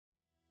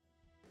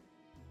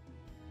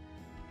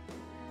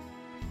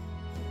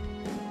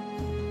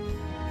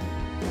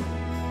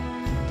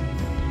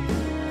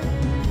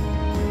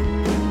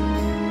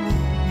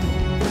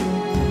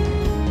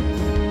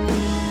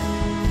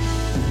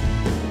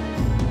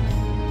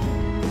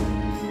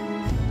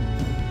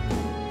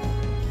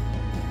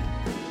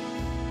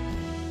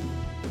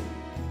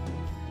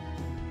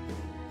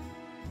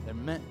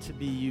meant to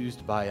be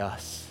used by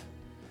us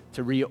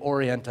to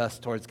reorient us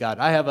towards God.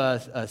 I have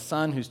a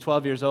son who's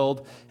 12 years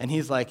old, and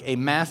he's like a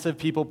massive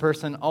people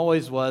person,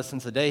 always was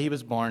since the day he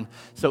was born.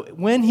 So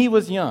when he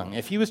was young,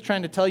 if he was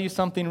trying to tell you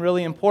something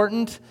really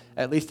important,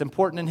 at least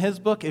important in his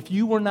book, if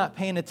you were not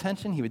paying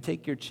attention, he would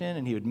take your chin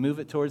and he would move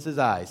it towards his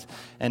eyes.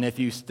 And if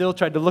you still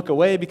tried to look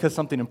away because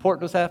something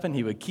important was happening,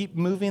 he would keep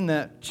moving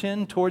that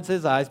chin towards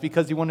his eyes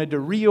because he wanted to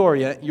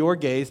reorient your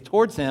gaze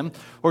towards him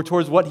or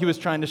towards what he was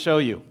trying to show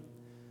you.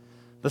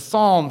 The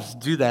Psalms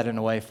do that in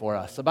a way for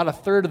us. About a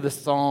third of the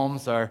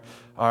Psalms are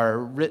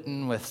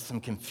written with some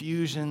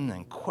confusion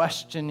and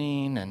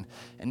questioning, and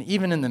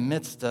even in the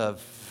midst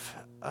of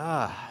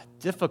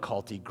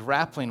difficulty,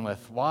 grappling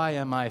with why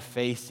am I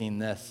facing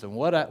this, and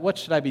what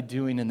should I be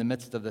doing in the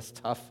midst of this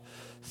tough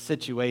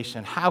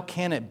situation? How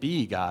can it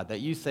be, God, that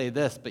you say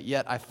this, but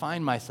yet I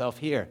find myself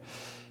here?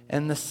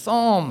 And the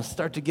Psalms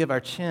start to give our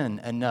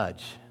chin a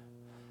nudge.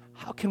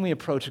 How can we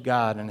approach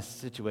God in a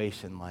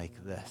situation like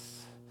this?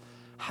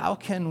 How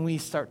can we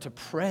start to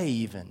pray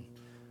even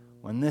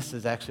when this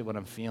is actually what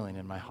I'm feeling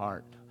in my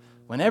heart?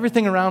 When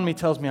everything around me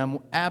tells me I'm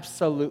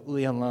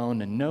absolutely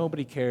alone and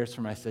nobody cares for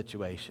my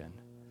situation,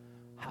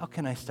 how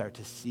can I start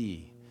to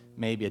see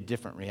maybe a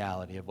different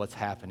reality of what's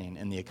happening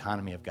in the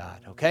economy of God?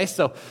 Okay,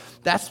 so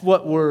that's why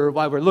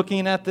we're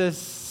looking at this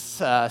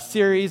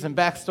series and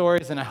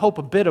backstories, and I hope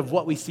a bit of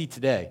what we see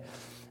today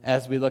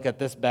as we look at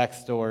this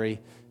backstory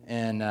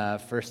in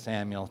 1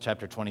 Samuel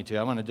chapter 22.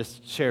 I want to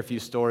just share a few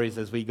stories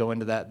as we go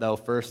into that, though,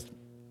 first,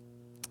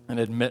 and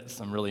admit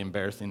some really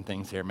embarrassing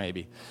things here,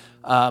 maybe.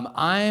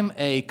 I'm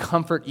a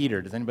comfort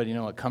eater. Does anybody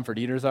know what comfort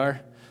eaters are?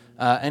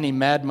 Any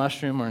mad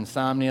mushroom or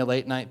insomnia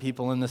late night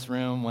people in this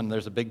room when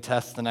there's a big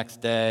test the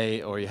next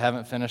day or you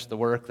haven't finished the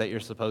work that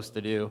you're supposed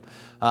to do?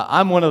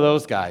 I'm one of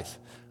those guys.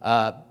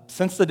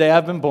 Since the day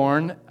I've been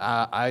born,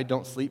 I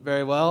don't sleep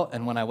very well,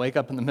 and when I wake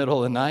up in the middle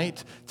of the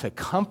night, to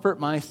comfort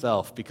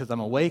myself because I'm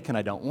awake and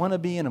I don't want to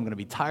be, and I'm going to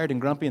be tired and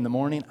grumpy in the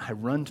morning, I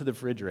run to the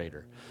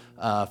refrigerator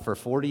for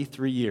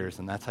 43 years,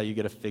 and that's how you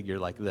get a figure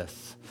like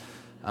this.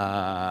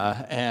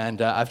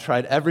 I've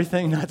tried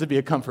everything not to be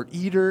a comfort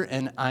eater,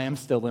 and I am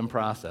still in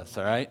process,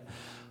 all right?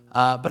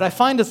 But I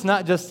find it's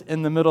not just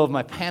in the middle of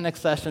my panic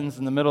sessions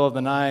in the middle of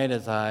the night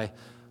as I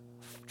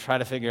try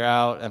to figure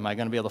out, am I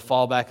going to be able to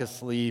fall back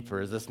asleep,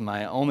 or is this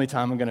my only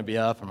time I'm going to be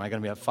up, or am I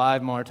going to be up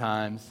 5 more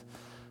times?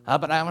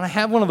 But when I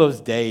have one of those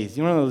days,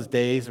 one of those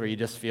days where you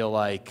just feel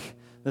like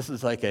this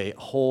is like a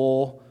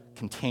whole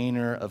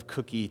container of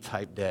cookie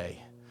type day,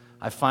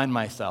 I find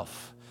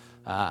myself.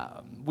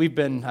 I've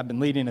been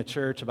leading a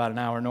church about an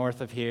hour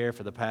north of here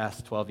for the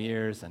past 12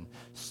 years and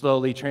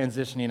slowly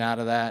transitioning out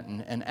of that.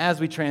 And as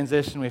we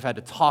transition, we've had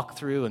to talk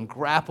through and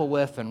grapple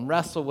with and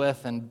wrestle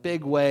with in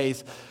big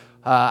ways.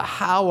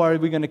 How are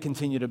we going to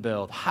continue to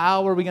build?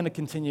 How are we going to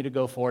continue to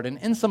go forward? And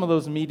in some of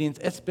those meetings,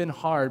 it's been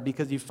hard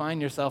because you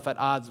find yourself at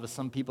odds with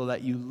some people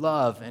that you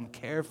love and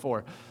care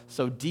for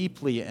so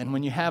deeply. And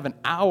when you have an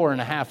hour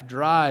and a half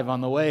drive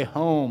on the way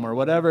home or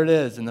whatever it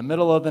is in the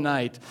middle of the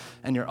night,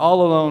 and you're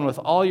all alone with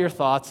all your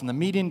thoughts, and the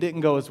meeting didn't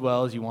go as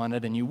well as you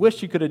wanted, and you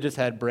wish you could have just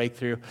had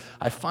breakthrough,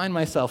 I find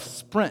myself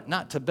sprint,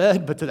 not to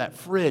bed, but to that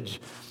fridge.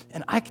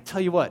 And I can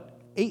tell you what,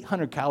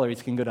 800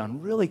 calories can go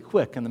down really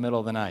quick in the middle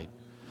of the night.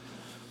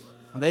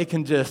 They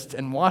can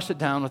and wash it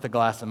down with a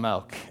glass of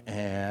milk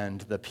and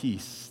the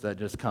peace that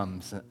just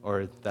comes,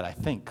 or that I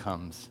think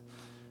comes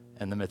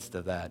in the midst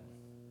of that.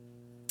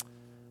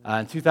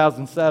 In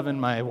 2007,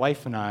 my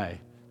wife and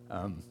I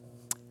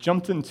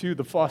jumped into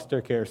the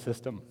foster care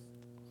system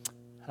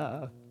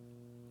to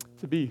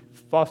be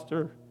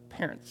foster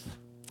parents.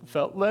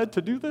 Felt led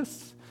to do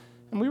this,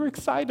 and we were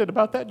excited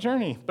about that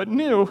journey, but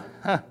knew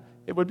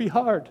it would be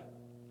hard.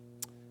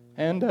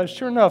 And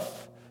sure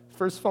enough,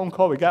 first phone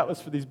call we got was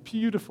for these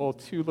beautiful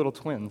 2 little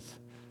twins.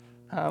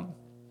 Got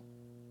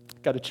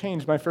to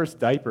change my first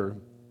diaper.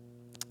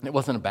 And it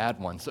wasn't a bad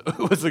one, so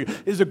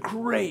it was a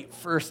great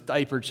first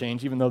diaper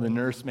change, even though the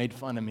nurse made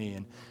fun of me.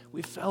 And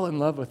we fell in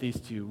love with these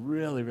 2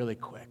 really, really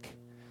quick.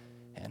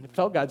 And it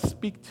felt God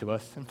speak to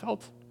us and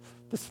felt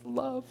this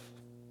love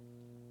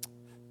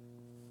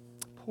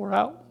pour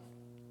out.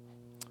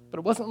 But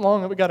it wasn't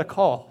long that we got a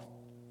call.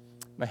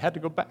 And I had to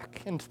go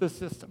back into the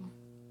system,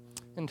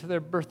 into their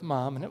birth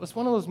mom, and it was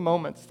one of those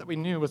moments that we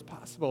knew was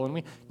possible, and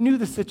we knew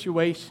the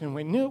situation.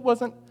 We knew it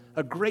wasn't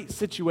a great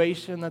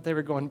situation that they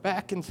were going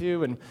back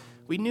into, and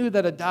we knew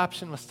that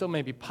adoption was still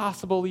maybe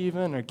possible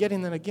even, or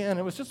getting them again.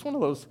 It was just one of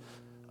those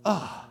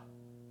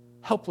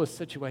helpless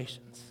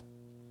situations.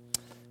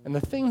 And the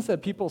things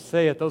that people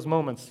say at those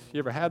moments, you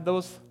ever had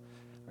those,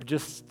 are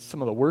just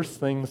some of the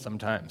worst things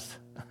sometimes.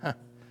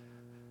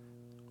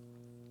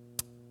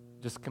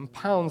 Just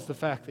compounds the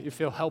fact that you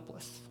feel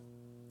helpless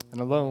and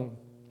alone.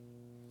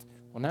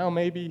 Well, now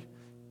maybe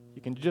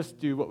you can just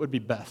do what would be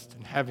best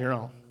and have your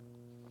own.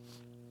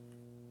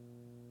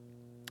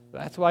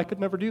 That's why I could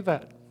never do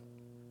that.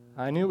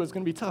 I knew it was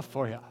going to be tough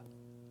for you.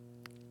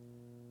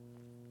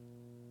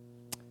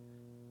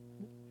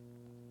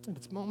 And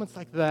it's moments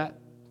like that,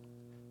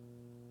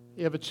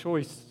 you have a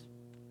choice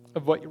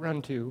of what you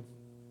run to.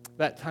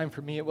 That time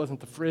for me, it wasn't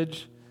the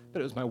fridge, but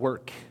it was my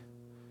work,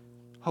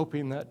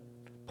 hoping that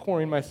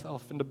pouring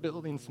myself into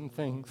building some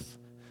things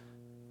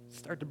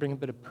start to bring a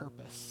bit of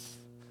purpose,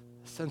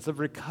 a sense of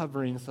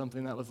recovering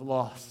something that was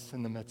lost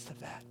in the midst of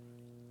that.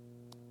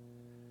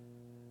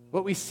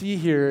 What we see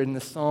here in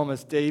the psalm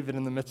is David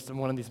in the midst of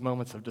one of these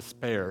moments of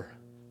despair,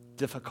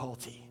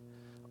 difficulty,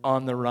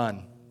 on the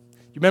run.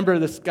 You remember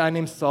this guy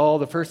named Saul,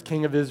 the first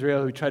king of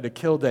Israel, who tried to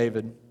kill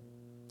David?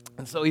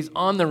 And so he's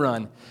on the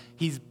run.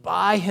 He's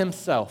by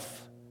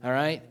himself, all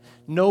right?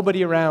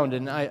 Nobody around.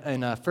 And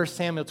in 1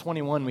 Samuel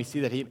 21, we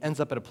see that he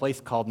ends up at a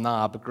place called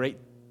Nob, a great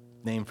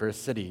name for a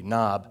city,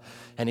 Nob.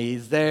 And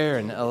he's there,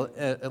 and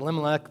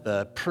Elimelech,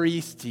 the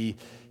priest, he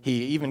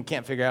even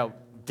can't figure out,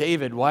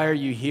 David, why are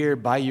you here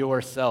by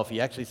yourself? He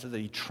actually says that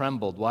he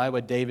trembled. Why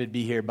would David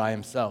be here by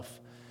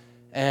himself?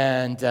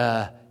 And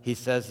he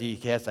says he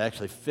has to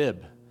actually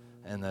fib.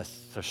 And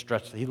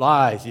he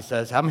lies. He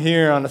says, I'm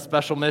here on a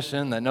special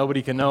mission that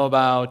nobody can know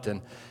about.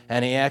 And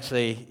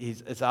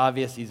it's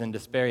obvious he's in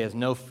despair. He has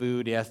no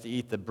food. He has to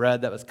eat the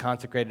bread that was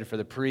consecrated for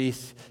the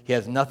priests. He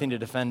has nothing to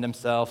defend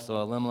himself. So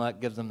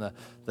Elimelech gives him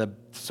the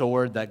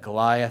sword that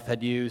Goliath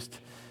had used.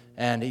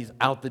 And he's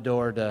out the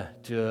door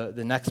to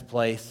the next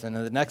place. And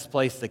in the next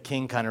place, the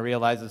king kind of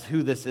realizes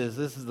who this is.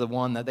 This is the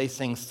one that they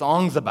sing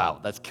songs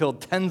about that's killed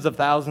tens of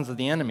thousands of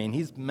the enemy. And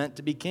he's meant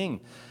to be king.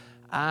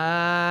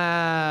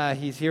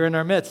 He's here in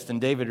our midst.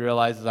 And David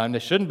realizes, I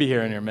shouldn't be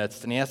here in your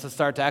midst. And he has to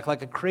start to act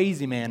like a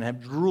crazy man and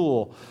have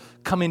drool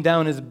coming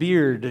down his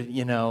beard,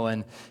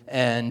 and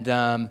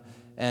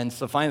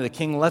so finally the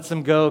king lets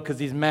him go because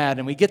he's mad.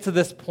 And we get to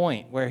this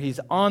point where he's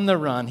on the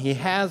run. He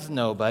has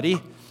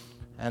nobody.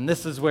 And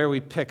this is where we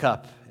pick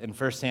up in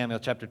 1 Samuel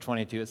chapter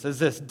 22. It says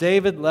this,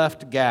 David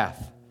left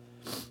Gath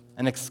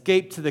and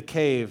escaped to the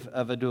cave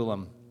of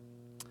Adullam.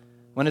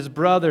 When his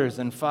brothers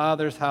and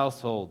father's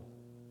household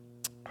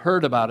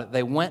heard about it,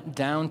 they went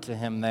down to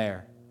him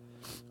there.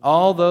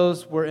 All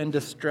those who were in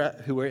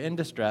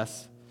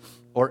distress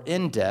or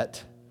in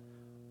debt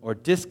or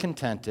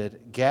discontented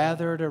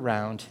gathered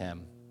around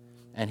him,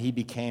 and he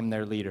became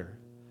their leader.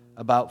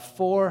 About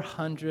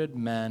 400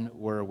 men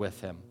were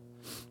with him.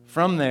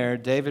 From there,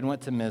 David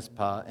went to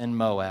Mizpah in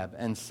Moab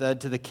and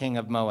said to the king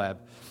of Moab,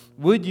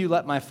 would you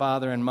let my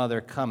father and mother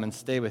come and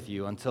stay with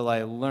you until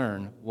I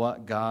learn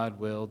what God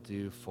will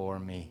do for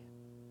me?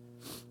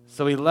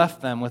 So he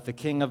left them with the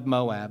king of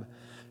Moab,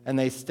 and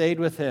they stayed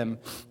with him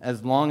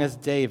as long as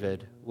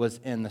David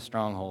was in the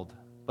stronghold.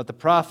 But the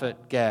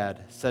prophet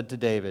Gad said to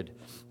David,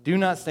 do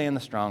not stay in the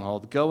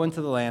stronghold, go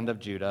into the land of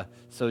Judah.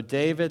 So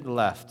David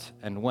left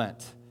and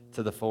went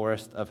to the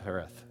forest of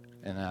Hereth.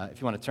 And if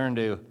you want to turn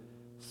to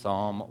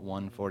Psalm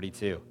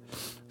 142.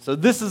 So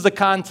this is the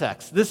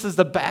context. This is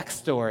the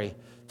backstory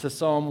to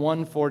Psalm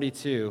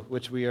 142,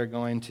 which we are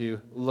going to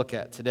look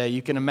at today.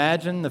 You can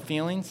imagine the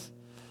feelings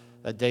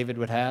that David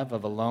would have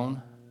of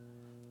alone,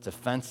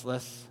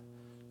 defenseless,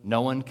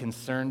 no one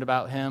concerned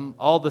about him,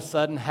 all of a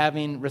sudden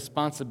having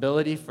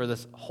responsibility for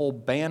this whole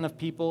band of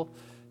people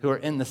who are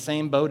in the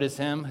same boat as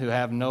him, who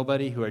have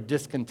nobody, who are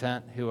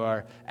discontent, who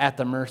are at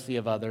the mercy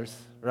of others,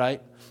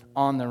 right?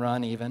 On the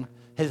run even.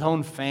 His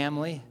own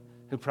family,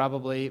 who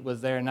probably was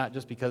there not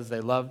just because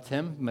they loved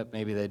him, but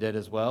maybe they did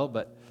as well,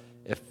 but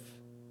if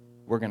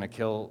we're going to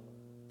kill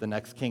the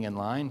next king in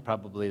line,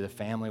 probably the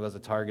family was a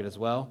target as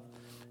well.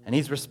 And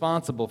he's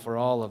responsible for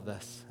all of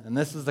this. And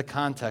this is the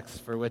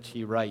context for which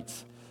he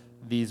writes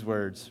these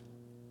words.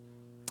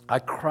 I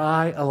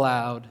cry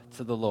aloud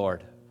to the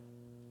Lord.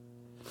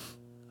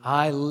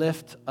 I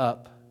lift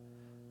up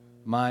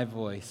my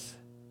voice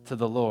to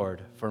the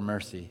Lord for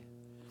mercy.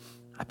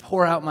 I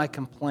pour out my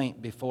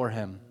complaint before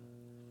him.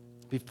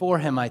 Before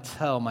him I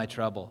tell my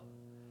trouble.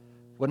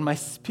 When my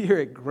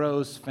spirit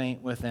grows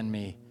faint within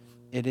me,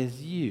 it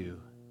is you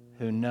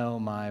who know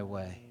my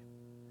way.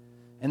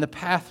 In the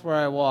path where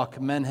I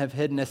walk, men have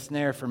hidden a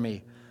snare for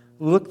me.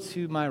 Look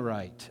to my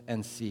right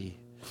and see.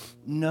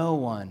 No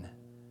one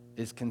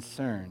is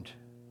concerned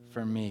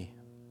for me.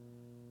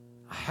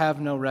 I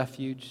have no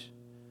refuge.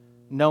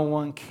 No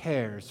one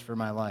cares for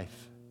my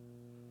life.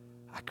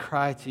 I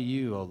cry to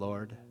you, O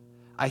Lord.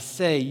 I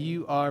say,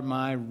 you are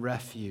my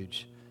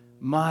refuge,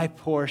 my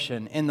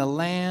portion in the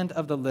land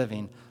of the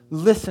living.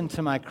 Listen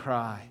to my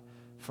cry,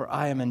 for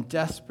I am in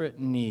desperate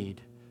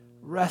need.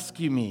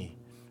 Rescue me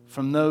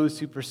from those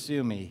who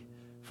pursue me,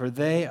 for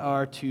they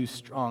are too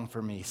strong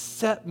for me.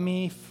 Set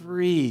me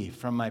free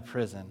from my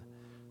prison,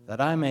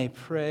 that I may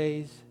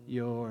praise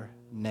your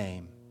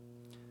name.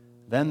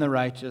 Then the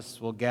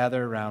righteous will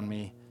gather around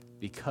me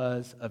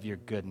because of your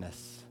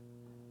goodness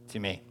to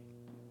me.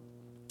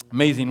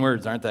 Amazing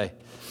words, aren't they?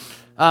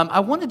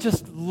 I want to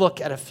just look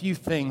at a few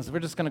things. We're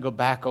just going to go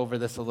back over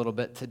this a little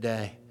bit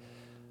today.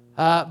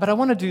 But I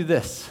want to do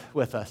this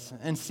with us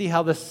and see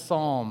how this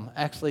psalm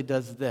actually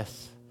does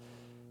this.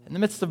 In the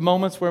midst of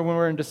moments where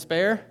we're in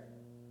despair,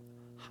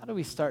 how do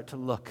we start to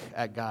look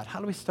at God? How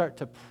do we start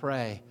to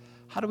pray?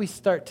 How do we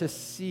start to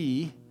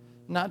see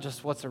not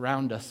just what's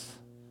around us,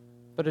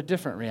 but a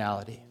different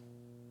reality?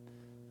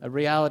 A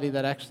reality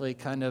that actually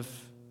kind of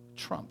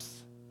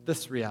trumps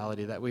this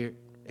reality that we're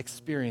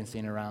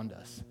experiencing around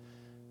us.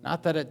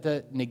 Not that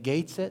it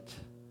negates it,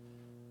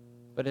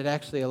 but it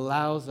actually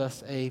allows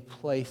us a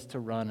place to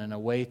run and a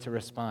way to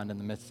respond in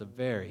the midst of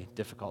very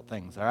difficult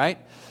things, all right?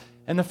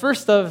 And the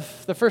first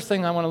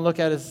thing I want to look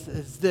at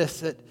is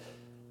this, that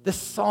this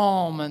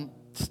psalm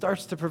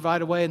starts to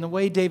provide a way, and the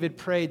way David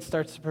prayed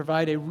starts to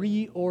provide a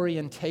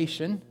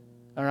reorientation,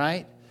 all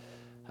right,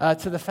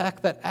 to the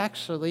fact that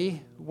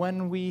actually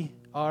when we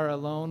are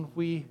alone,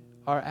 we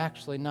are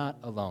actually not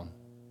alone.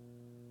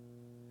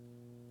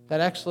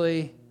 That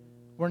actually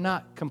we're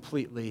not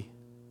completely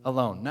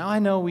alone. Now, I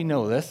know we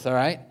know this, all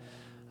right?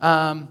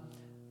 But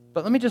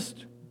let me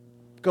just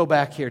go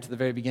back here to the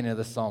very beginning of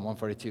this Psalm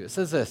 142. It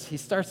says this. He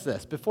starts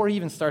this. Before he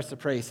even starts to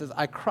pray, he says,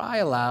 I cry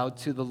aloud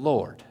to the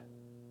Lord.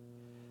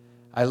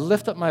 I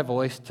lift up my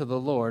voice to the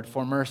Lord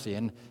for mercy.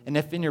 And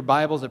if in your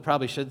Bibles, it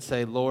probably should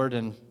say Lord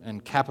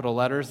in capital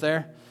letters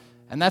there.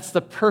 And that's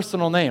the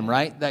personal name,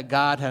 right, that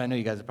God had. I know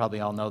you guys probably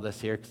all know this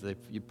here because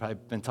you've probably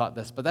been taught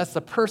this. But that's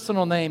the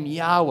personal name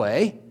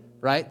Yahweh,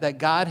 right, that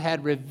God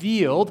had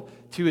revealed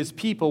to his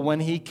people when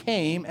he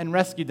came and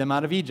rescued them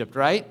out of Egypt,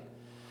 right?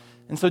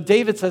 And so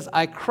David says,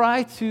 I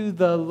cry to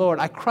the Lord.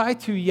 I cry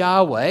to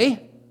Yahweh,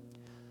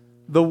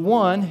 the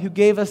one who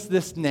gave us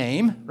this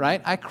name,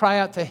 right? I cry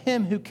out to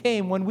him who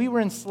came when we were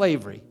in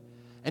slavery,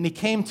 and he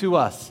came to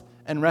us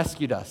and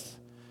rescued us.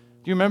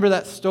 Do you remember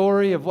that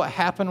story of what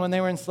happened when they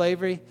were in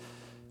slavery?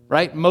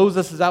 Right?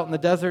 Moses is out in the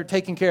desert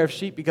taking care of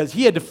sheep because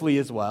he had to flee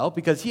as well,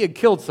 because he had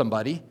killed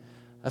somebody,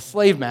 a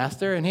slave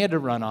master, and he had to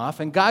run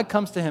off. And God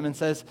comes to him and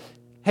says,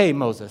 hey,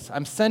 Moses,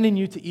 I'm sending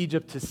you to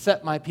Egypt to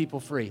set my people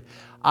free.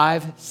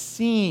 I've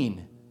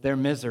seen their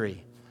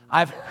misery.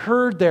 I've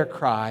heard their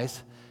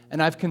cries,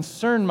 and I've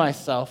concerned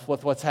myself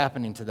with what's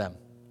happening to them.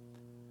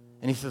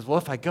 And he says, well,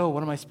 if I go,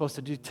 what am I supposed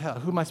to do?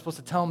 Who am I supposed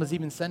to tell them is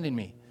even sending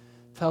me?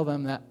 Tell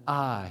them that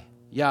I,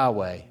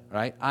 Yahweh,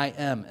 right? I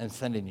am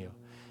sending you.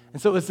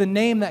 And so it was the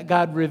name that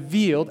God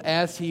revealed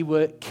as he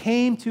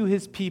came to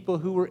his people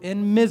who were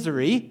in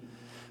misery,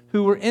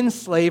 who were in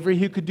slavery,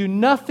 who could do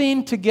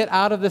nothing to get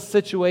out of this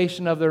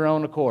situation of their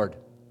own accord.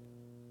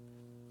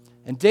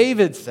 And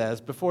David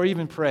says, before he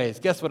even prays,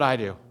 guess what I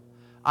do?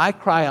 I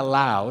cry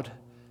aloud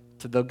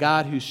to the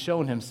God who's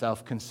shown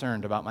himself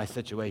concerned about my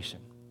situation.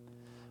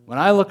 When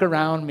I look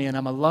around me and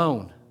I'm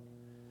alone,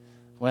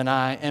 when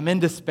I am in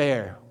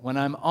despair, when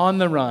I'm on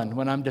the run,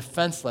 when I'm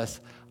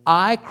defenseless,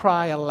 I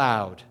cry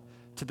aloud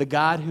to the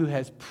God who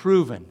has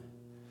proven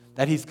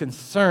that he's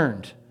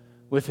concerned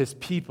with his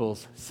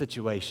people's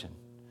situation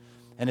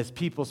and his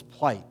people's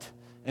plight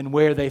and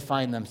where they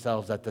find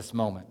themselves at this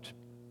moment.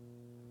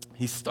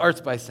 He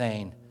starts by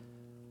saying,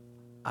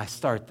 I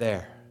start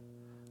there.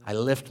 I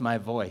lift my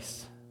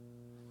voice.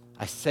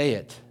 I say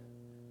it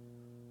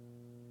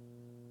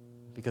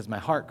because my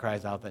heart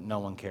cries out that no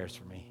one cares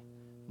for me.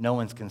 No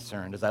one's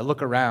concerned. As I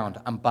look around,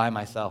 I'm by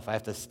myself. I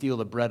have to steal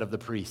the bread of the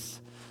priests.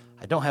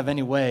 I don't have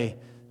any way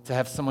to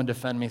have someone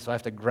defend me, so I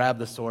have to grab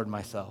the sword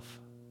myself.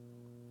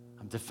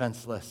 I'm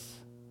defenseless.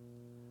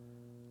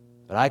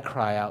 But I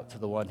cry out to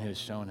the one who has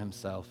shown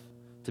himself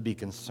to be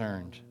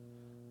concerned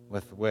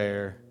with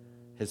where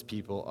his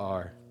people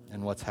are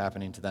and what's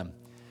happening to them.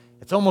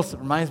 It almost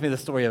reminds me of the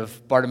story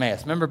of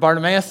Bartimaeus. Remember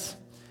Bartimaeus?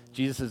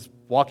 Jesus is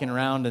walking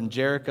around in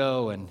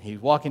Jericho, and he's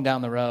walking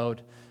down the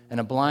road, and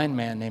a blind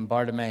man named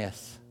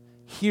Bartimaeus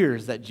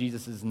hears that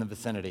Jesus is in the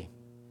vicinity.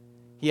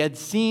 He had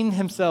seen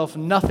himself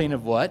nothing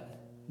of what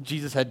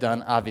Jesus had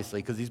done,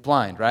 obviously, because he's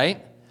blind,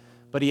 right?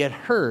 But he had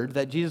heard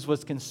that Jesus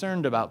was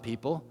concerned about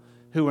people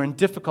who were in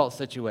difficult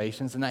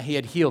situations and that he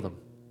had healed them.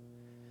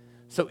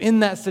 So in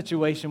that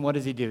situation, what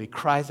does he do? He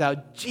cries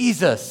out,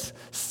 Jesus,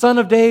 Son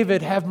of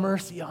David, have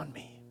mercy on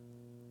me.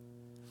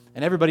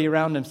 And everybody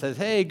around him says,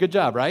 hey, good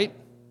job, right?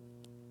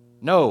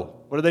 No.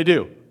 What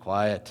do?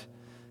 Quiet.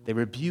 They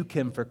rebuke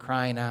him for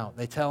crying out.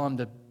 They tell him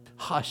to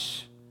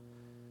hush.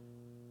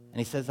 And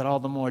he says that all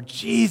the more,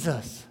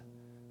 Jesus,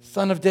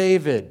 Son of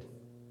David,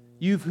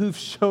 who've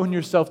shown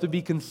yourself to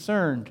be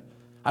concerned.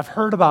 I've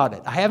heard about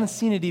it. I haven't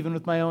seen it even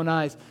with my own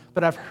eyes,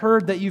 but I've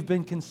heard that you've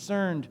been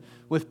concerned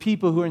with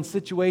people who are in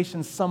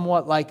situations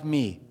somewhat like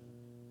me.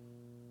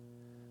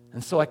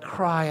 And so I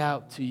cry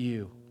out to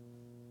you.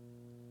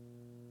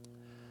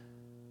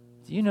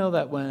 Do you know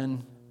that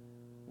when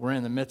we're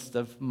in the midst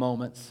of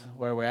moments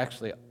where we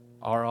actually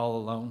are all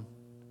alone,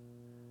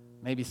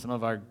 maybe some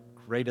of our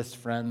greatest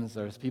friends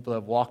or people who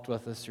have walked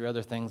with us through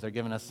other things are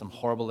giving us some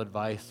horrible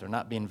advice or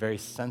not being very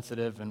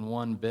sensitive in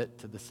one bit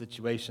to the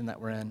situation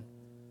that we're in,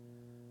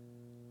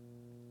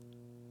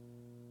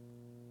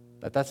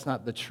 that's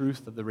not the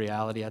truth of the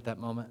reality at that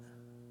moment.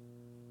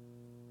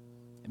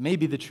 It may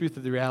be the truth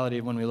of the reality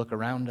when we look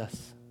around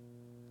us,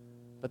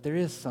 but there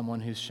is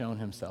someone who's shown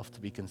himself to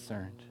be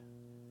concerned.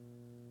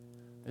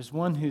 There's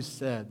one who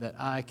said that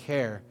I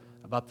care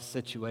about the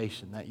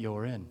situation that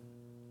you're in.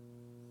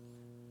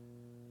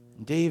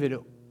 And David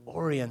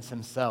orients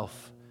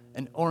himself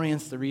and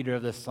orients the reader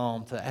of this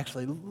psalm to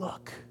actually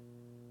look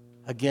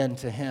again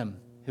to him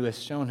who has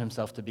shown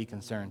himself to be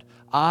concerned.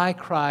 I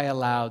cry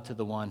aloud to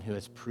the one who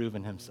has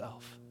proven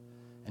himself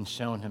and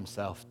shown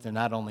himself to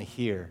not only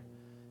hear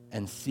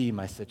and see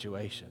my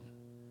situation,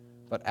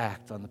 but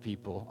act on the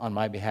people on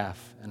my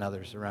behalf and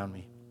others around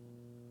me.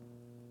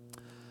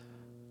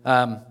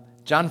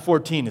 John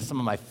 14 is some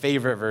of my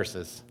favorite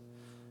verses.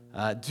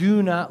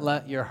 Do not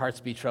let your hearts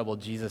be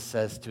troubled, Jesus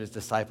says to his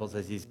disciples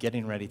as he's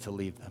getting ready to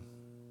leave them.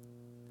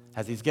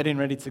 As he's getting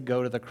ready to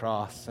go to the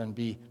cross and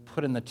be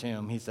put in the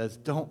tomb, he says,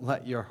 don't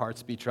let your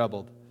hearts be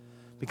troubled,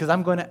 because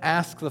I'm going to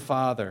ask the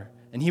Father,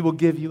 and he will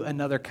give you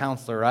another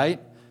counselor,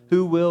 right?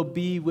 Who will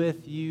be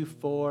with you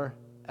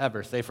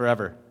forever. Say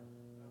forever.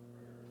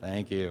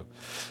 Thank you.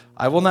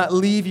 I will not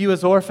leave you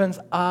as orphans.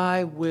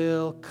 I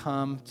will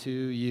come to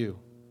you.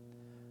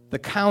 The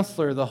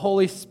counselor, the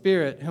Holy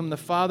Spirit, whom the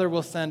Father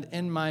will send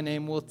in my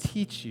name, will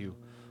teach you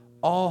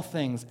all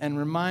things and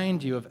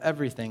remind you of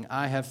everything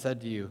I have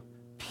said to you.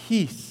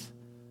 Peace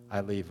I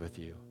leave with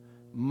you.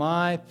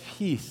 My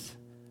peace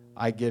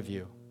I give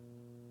you.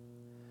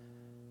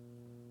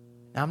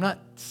 Now, I'm not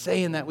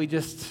saying that we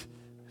just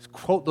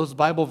quote those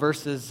Bible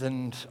verses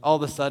and all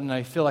of a sudden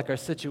I feel like our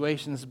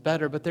situation is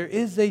better, but there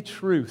is a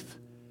truth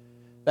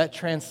that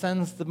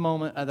transcends the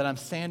moment that I'm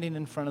standing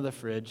in front of the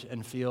fridge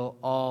and feel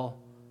all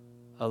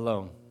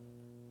alone.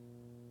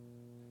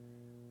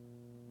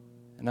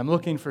 And I'm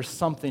looking for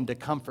something to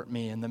comfort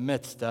me in the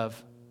midst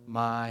of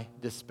my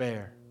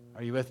despair.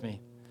 Are you with me?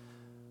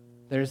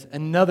 There's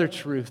another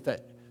truth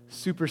that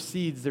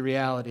supersedes the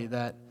reality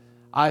that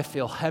I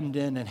feel hemmed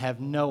in and have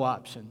no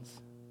options.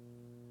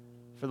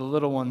 For the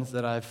little ones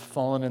that I've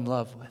fallen in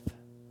love with,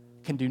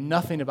 can do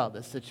nothing about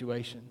this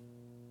situation.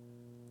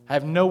 I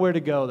have nowhere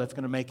to go that's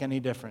going to make any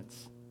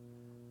difference.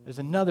 There's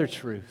another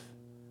truth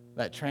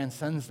that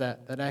transcends that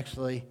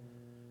actually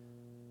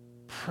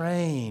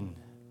praying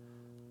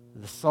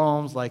the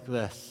Psalms like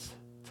this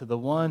to the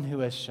one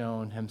who has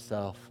shown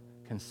himself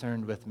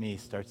concerned with me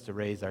starts to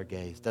raise our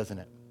gaze, doesn't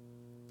it?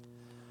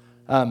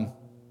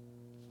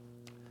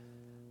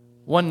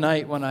 One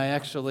night when I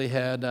actually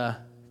had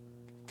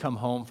come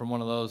home from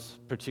one of those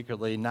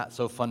particularly not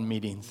so fun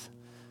meetings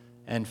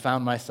and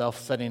found myself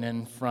sitting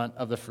in front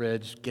of the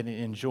fridge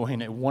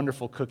enjoying a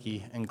wonderful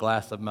cookie and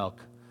glass of milk.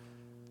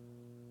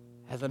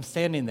 As I'm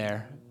standing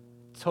there,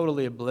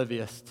 totally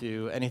oblivious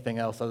to anything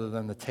else other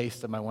than the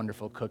taste of my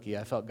wonderful cookie,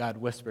 I felt God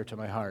whisper to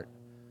my heart,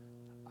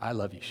 I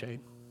love you,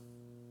 Shane.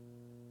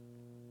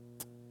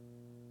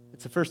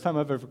 It's the first time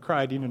I've ever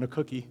cried eating a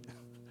cookie.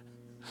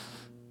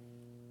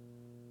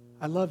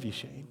 I love you,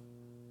 Shane.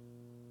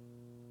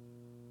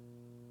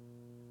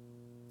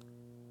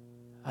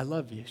 I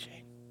love you,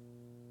 Shane.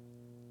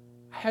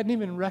 I hadn't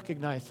even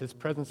recognized his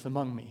presence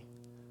among me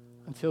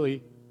until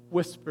he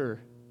whispered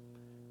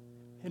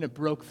and it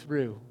broke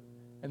through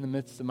in the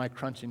midst of my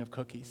crunching of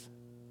cookies.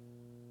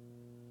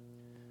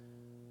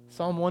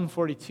 Psalm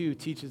 142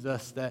 teaches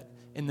us that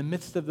in the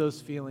midst of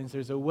those feelings,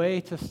 there's a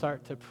way to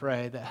start to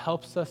pray that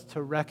helps us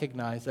to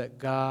recognize that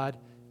God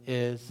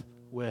is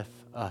with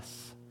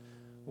us.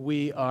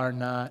 We are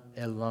not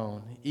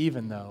alone,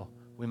 even though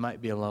we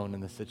might be alone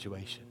in the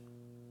situation.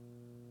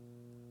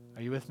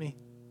 Are you with me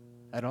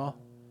at all?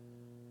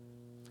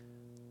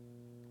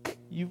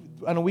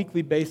 On a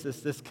weekly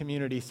basis, this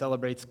community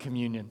celebrates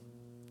communion.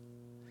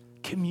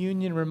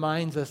 Communion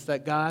reminds us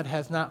that God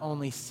has not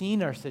only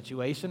seen our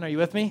situation, are you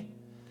with me?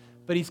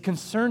 But he's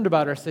concerned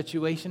about our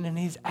situation and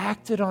he's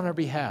acted on our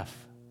behalf.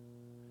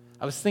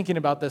 I was thinking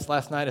about this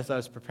last night as I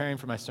was preparing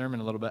for my sermon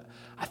a little bit.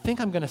 I think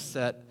I'm going to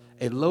set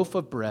a loaf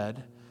of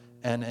bread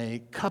and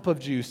a cup of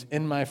juice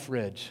in my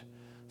fridge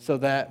so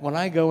that when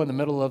I go in the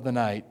middle of the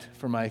night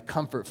for my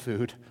comfort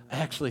food, I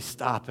actually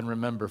stop and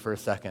remember for a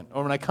second.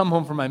 Or when I come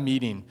home from my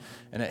meeting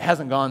and it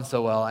hasn't gone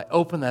so well, I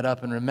open that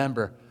up and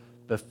remember,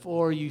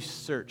 before you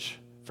search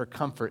for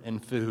comfort in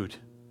food,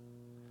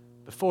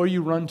 before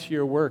you run to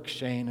your work,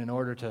 Shane, in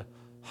order to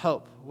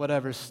help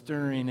whatever's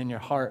stirring in your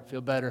heart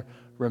feel better,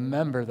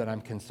 remember that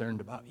I'm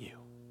concerned about you.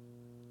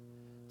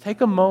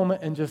 Take a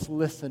moment and just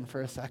listen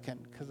for a second,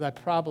 because I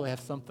probably have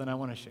something I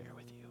want to share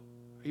with you.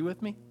 Are you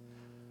with me?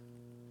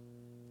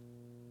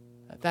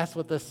 That's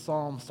what this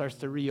psalm starts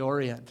to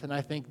reorient. And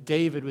I think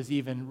David was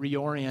even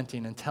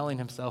reorienting and telling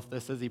himself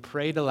this as he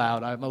prayed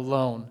aloud, I'm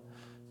alone.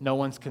 No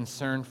one's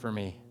concerned for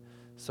me.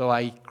 So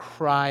I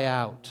cry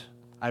out.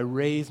 I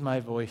raise my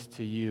voice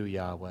to you,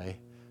 Yahweh,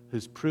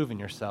 who's proven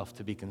yourself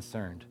to be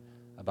concerned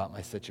about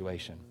my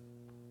situation.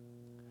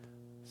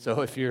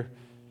 So if you're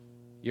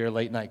a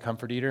late night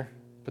comfort eater,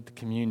 put the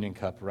communion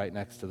cup right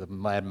next to the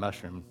mad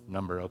mushroom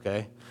number,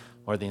 okay?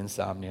 Or the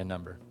insomnia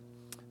number.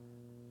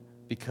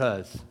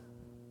 Because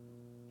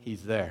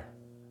he's there.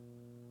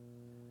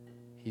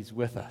 He's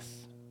with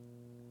us.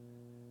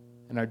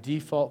 And our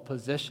default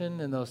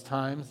position in those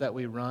times that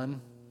we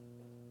run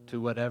to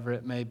whatever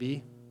it may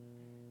be,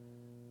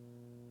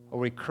 or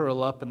we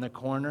curl up in the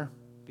corner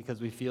because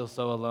we feel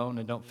so alone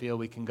and don't feel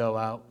we can go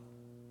out,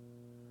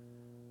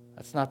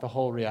 that's not the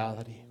whole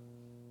reality.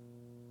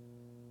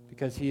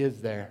 Because he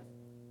is there.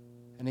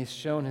 And he's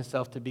shown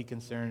himself to be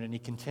concerned, and he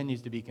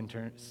continues to be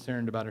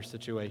concerned about our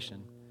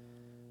situation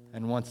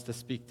and wants to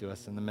speak to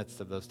us in the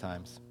midst of those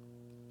times.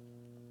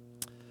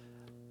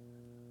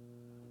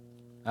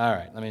 All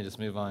right, let me just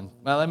move on.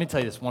 Well, let me tell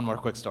you this one more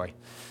quick story.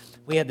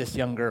 We had this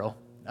young girl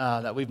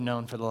that we've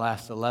known for the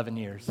last 11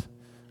 years.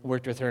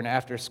 Worked with her in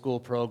after-school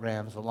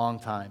programs a long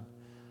time.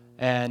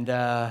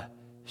 And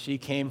she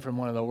came from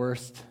one of the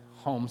worst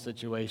home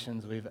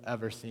situations we've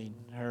ever seen.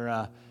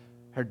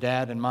 Her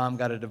dad and mom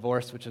got a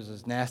divorce, which was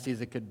as nasty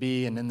as it could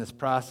be, and in this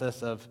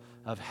process of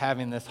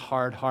having this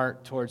hard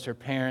heart towards her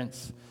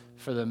parents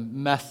for the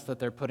mess that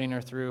they're putting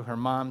her through, her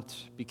mom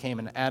became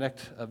an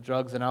addict of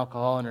drugs and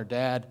alcohol, and her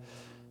dad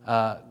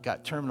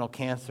got terminal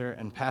cancer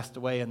and passed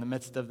away in the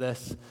midst of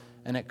this,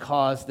 and it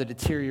caused the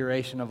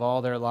deterioration of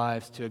all their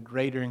lives to a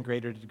greater and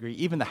greater degree.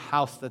 Even the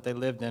house that they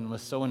lived in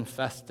was so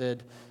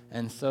infested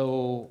and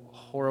so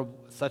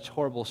such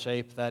horrible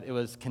shape that it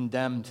was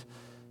condemned,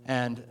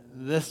 and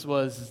this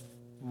was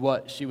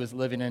what she was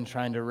living in,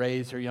 trying to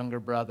raise her younger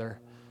brother.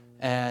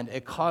 And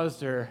it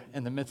caused her,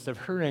 in the midst of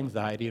her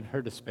anxiety and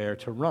her despair,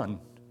 to run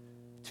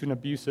to an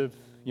abusive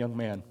young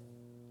man.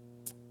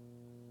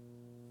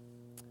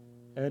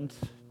 And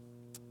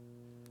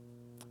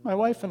my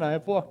wife and I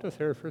have walked with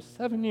her for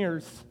 7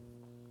 years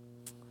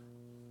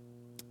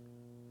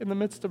in the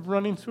midst of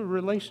running to a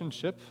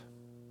relationship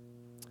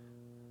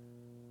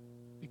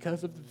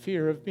because of the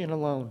fear of being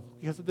alone,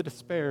 because of the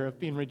despair of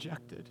being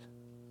rejected,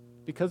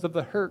 because of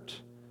the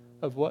hurt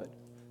of what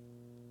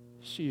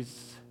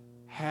she's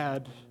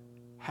had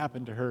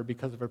happen to her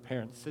because of her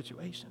parents'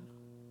 situation.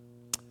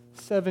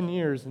 7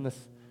 years in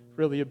this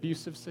really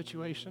abusive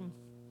situation.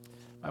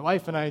 My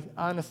wife and I,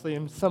 honestly,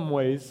 in some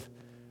ways,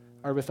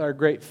 are with our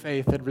great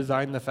faith, had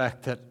resigned the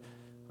fact that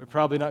we're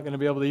probably not going to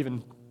be able to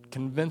even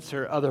convince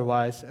her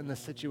otherwise in this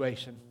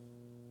situation.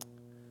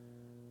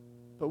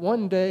 But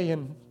one day,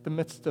 in the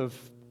midst of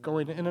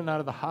going in and out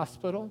of the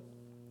hospital,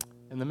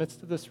 in the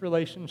midst of this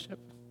relationship,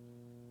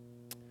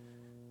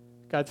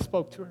 God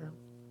spoke to her.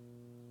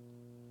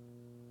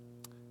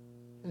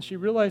 And she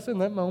realized in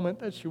that moment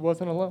that she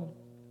wasn't alone.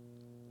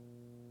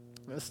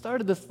 And it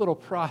started this little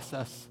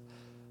process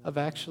of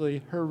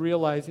actually her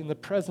realizing the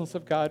presence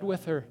of God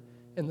with her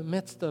in the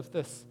midst of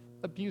this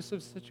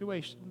abusive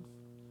situation,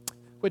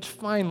 which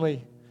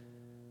finally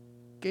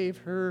gave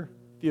her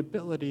the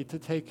ability to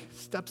take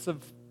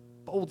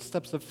bold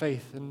steps of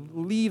faith and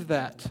leave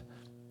that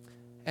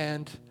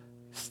and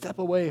step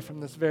away from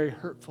this very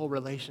hurtful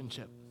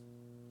relationship.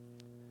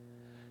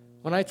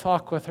 When I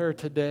talk with her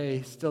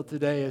still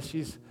today, as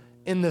she's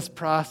in this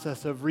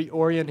process of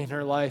reorienting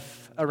her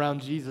life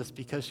around Jesus,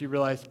 because she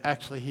realized,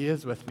 actually, he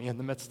is with me in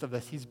the midst of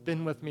this. He's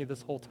been with me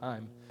this whole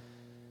time.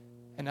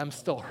 And I'm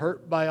still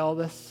hurt by all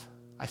this.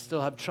 I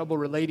still have trouble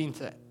relating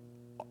to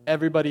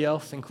everybody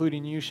else,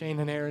 including you, Shane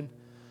and Aaron.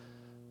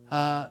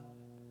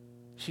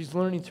 She's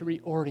learning to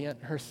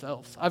reorient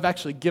herself. I've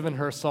actually given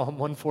her Psalm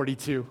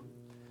 142,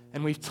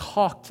 and we've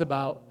talked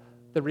about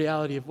the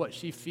reality of what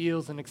she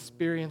feels and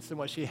experienced and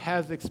what she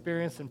has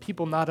experienced, and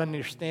people not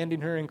understanding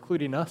her,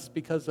 including us,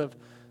 because of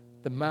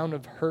the amount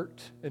of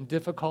hurt and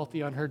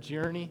difficulty on her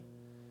journey,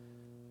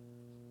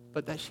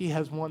 but that she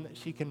has one that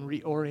she can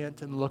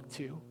reorient and look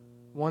to,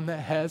 one that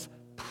has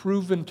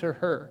proven to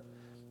her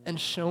and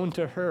shown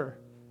to her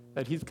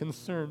that he's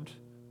concerned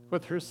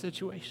with her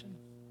situation.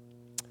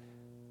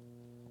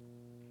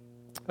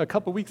 A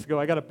couple weeks ago,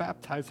 I got to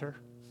baptize her.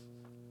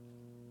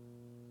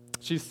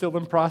 She's still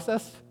in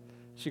process.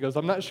 She goes,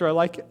 I'm not sure I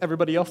like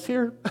everybody else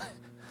here.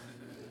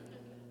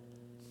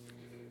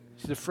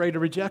 She's afraid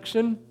of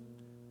rejection,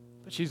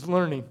 but she's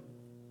learning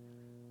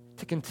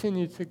to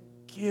continue to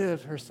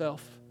give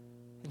herself.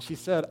 And she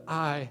said,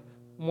 I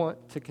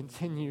want to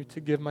continue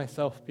to give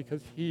myself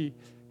because he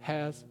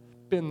has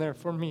been there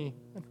for me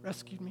and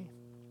rescued me.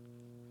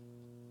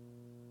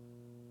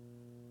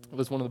 It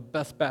was one of the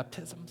best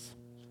baptisms.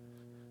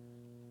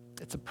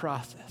 It's a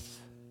process,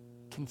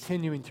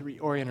 continuing to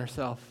reorient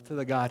herself to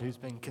the God who's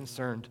been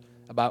concerned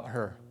about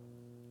her.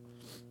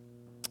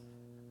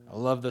 I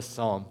love this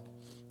psalm,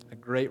 a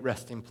great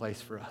resting place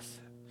for us.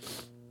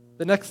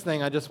 The next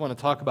thing I just want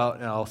to talk about,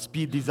 and I'll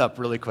speed these up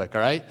really quick,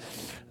 all right,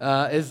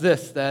 is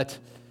this, that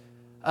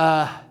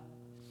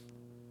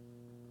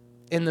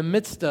in the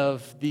midst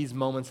of these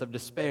moments of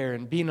despair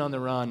and being on the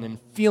run and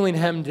feeling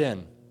hemmed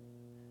in,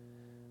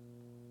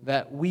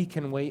 that we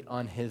can wait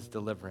on his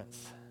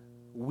deliverance.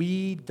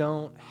 We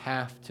don't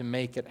have to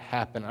make it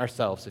happen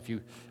ourselves. If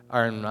you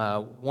are in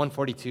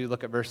 142,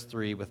 look at verse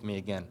 3 with me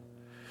again.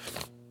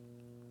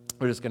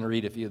 We're just going to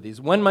read a few of these.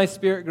 When my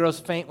spirit grows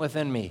faint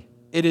within me,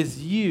 it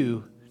is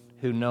you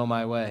who know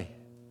my way.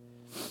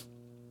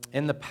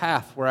 In the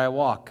path where I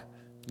walk,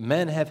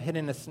 men have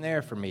hidden a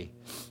snare for me.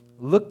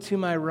 Look to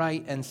my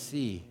right and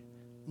see.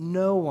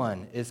 No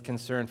one is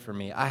concerned for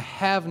me. I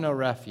have no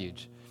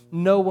refuge.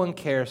 No one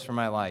cares for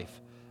my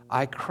life.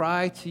 I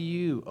cry to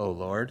you, O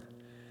Lord.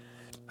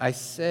 I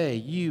say,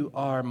 you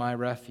are my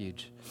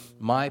refuge,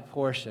 my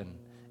portion.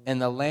 In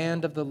the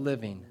land of the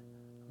living,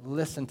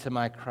 listen to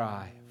my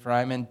cry, for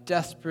I am in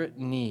desperate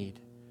need.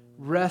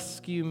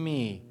 Rescue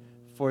me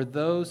for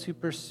those who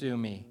pursue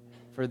me,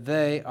 for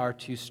they are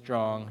too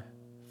strong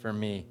for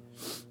me.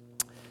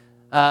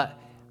 I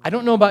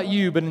don't know about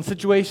you, but in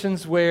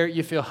situations where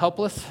you feel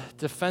helpless,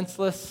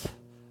 defenseless,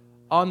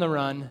 on the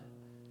run,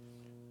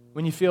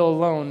 when you feel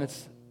alone,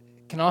 it's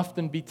can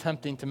often be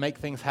tempting to make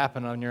things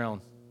happen on your own.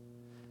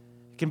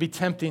 It can be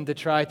tempting to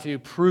try to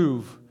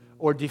prove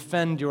or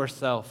defend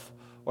yourself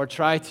or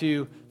try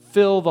to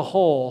fill the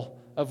hole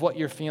of what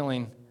you're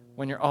feeling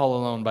when you're all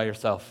alone by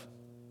yourself.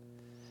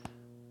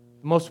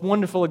 The most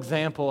wonderful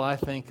example, I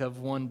think, of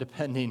one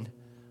depending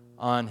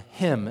on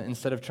Him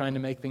instead of trying to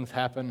make things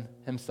happen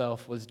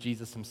himself was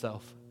Jesus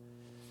Himself.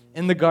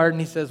 In the garden,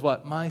 He says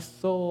what? My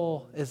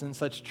soul is in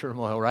such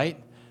turmoil,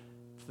 right?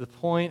 To the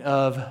point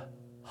of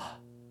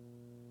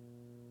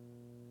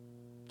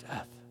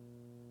death.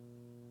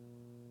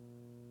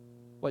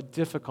 What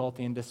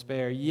difficulty and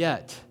despair.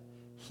 Yet,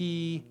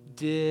 He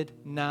did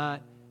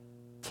not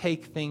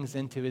take things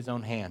into His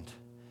own hand.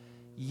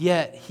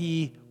 Yet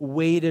He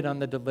waited on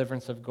the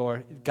deliverance of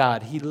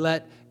God. He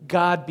let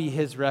God be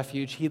His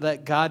refuge. He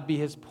let God be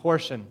His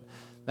portion.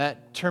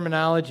 That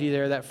terminology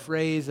there, that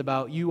phrase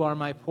about you are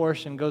my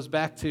portion, goes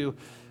back to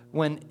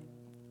when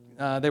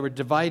they were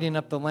dividing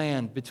up the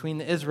land between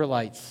the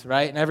Israelites,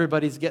 right? And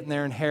everybody's getting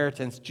their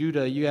inheritance.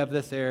 Judah, you have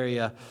this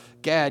area.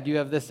 Gad, you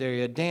have this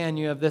area. Dan,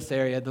 you have this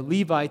area. The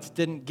Levites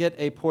didn't get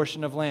a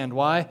portion of land.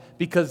 Why?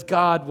 Because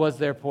God was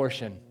their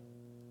portion.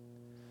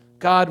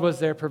 God was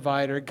their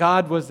provider.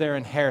 God was their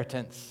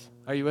inheritance.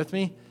 Are you with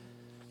me?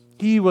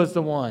 He was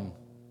the one.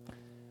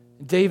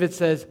 David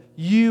says,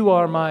 you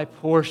are my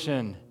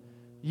portion.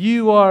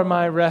 You are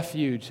my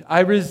refuge.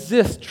 I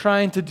resist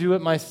trying to do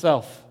it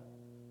myself.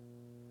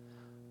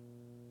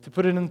 To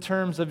put it in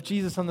terms of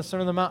Jesus on the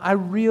Sermon on the Mount, I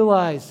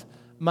realize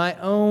my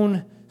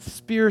own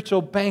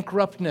spiritual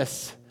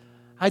bankruptness.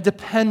 I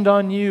depend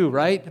on you,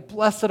 right?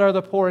 Blessed are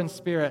the poor in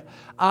spirit.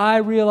 I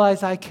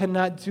realize I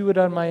cannot do it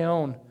on my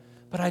own.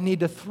 But I need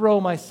to throw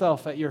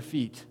myself at your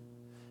feet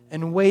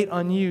and wait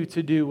on you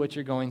to do what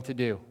you're going to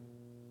do.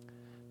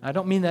 I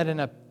don't mean that in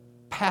a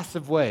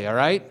passive way, all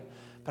right?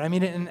 But I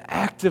mean it in an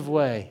active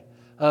way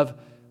of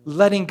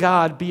letting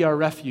God be our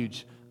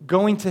refuge,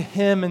 going to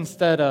Him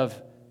instead of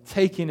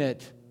taking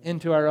it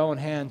into our own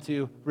hand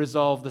to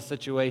resolve the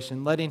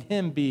situation, letting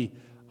Him be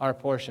our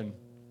portion.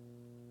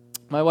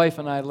 My wife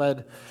and I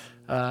led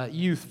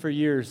youth for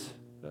years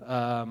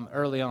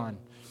early on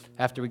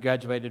after we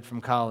graduated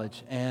from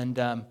college. And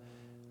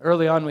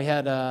early on, we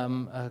had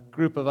a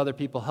group of other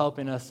people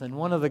helping us, and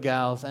one of the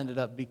gals ended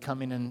up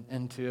becoming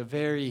into a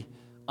very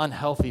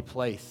unhealthy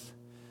place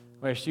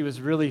where she was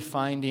really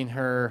finding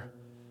her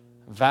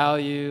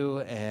value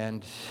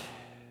and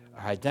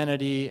her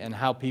identity and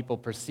how people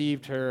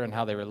perceived her and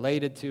how they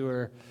related to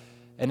her,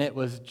 and it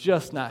was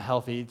just not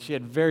healthy. She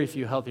had very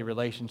few healthy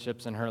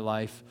relationships in her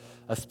life,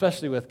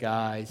 especially with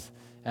guys,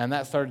 and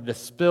that started to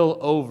spill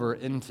over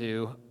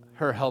into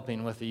her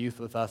helping with the youth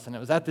with us. And it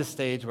was at this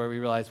stage where we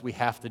realized we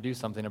have to do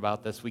something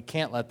about this. We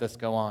can't let this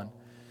go on.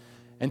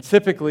 And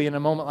typically in a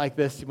moment like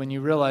this, when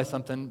you realize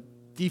something,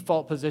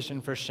 default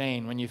position for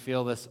Shane, when you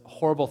feel this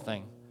horrible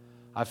thing,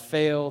 I've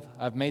failed,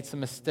 I've made some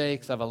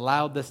mistakes, I've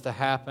allowed this to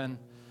happen,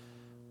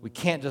 we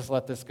can't just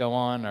let this go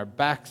on, our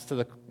backs to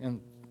the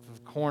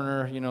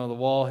corner, the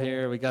wall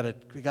here, we got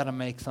to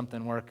make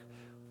something work.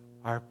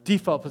 Our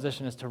default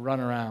position is to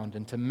run around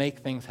and to make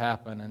things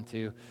happen and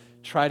to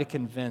try to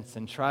convince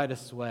and try to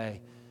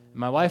sway. And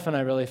my wife and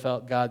I really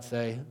felt God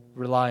say,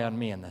 rely on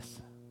me in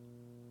this.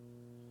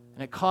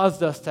 And it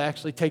caused us to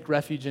actually take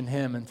refuge in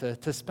Him and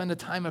to spend a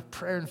time of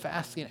prayer and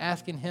fasting,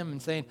 asking Him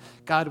and saying,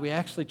 God, we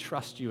actually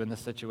trust you in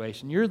this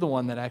situation. You're the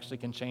one that actually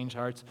can change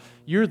hearts.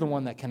 You're the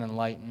one that can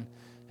enlighten.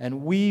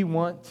 And we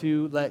want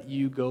to let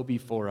you go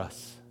before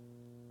us.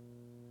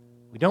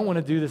 We don't want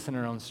to do this in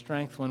our own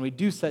strength. When we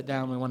do sit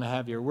down, we want to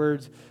have your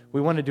words.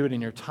 We want to do it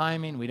in your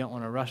timing. We don't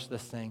want to rush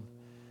this thing.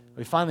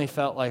 We finally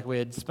felt like we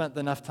had spent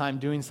enough time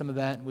doing some of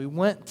that. We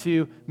went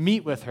to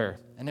meet with her,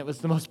 and it was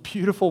the most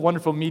beautiful,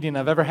 wonderful meeting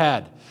I've ever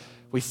had.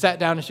 We sat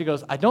down, and she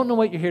goes, I don't know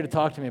what you're here to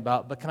talk to me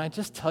about, but can I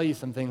just tell you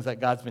some things that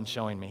God's been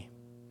showing me?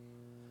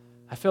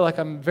 I feel like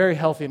I'm very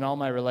healthy in all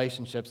my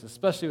relationships,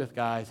 especially with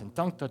guys, and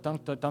dunk, dunk,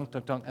 dunk, dunk,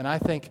 dunk, dunk. And I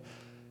think,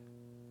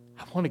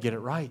 I want to get it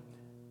right.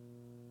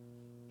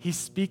 He's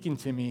speaking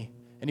to me,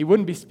 and He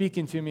wouldn't be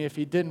speaking to me if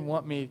He didn't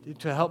want me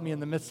to help me in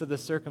the midst of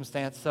this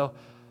circumstance. So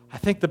I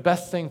think the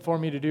best thing for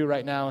me to do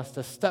right now is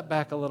to step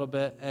back a little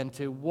bit and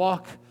to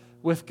walk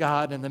with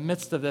God in the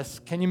midst of this.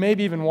 Can you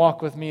maybe even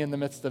walk with me in the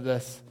midst of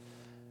this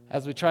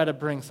as we try to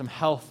bring some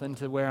health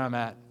into where I'm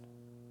at?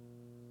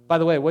 By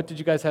the way, what did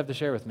you guys have to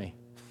share with me?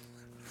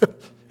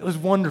 It was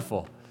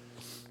wonderful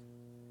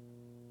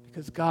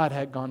because God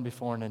had gone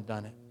before and had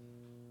done it.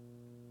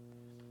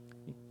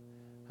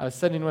 I was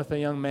sitting with a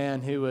young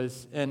man who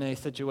was in a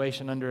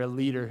situation under a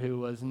leader who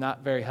was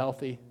not very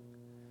healthy.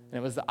 And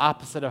it was the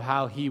opposite of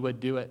how he would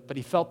do it. But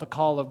he felt the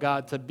call of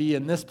God to be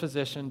in this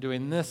position,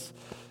 doing this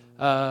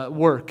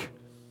work.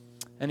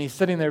 And he's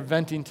sitting there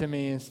venting to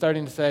me and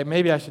starting to say,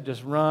 maybe I should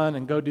just run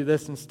and go do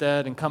this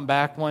instead and come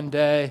back one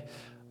day.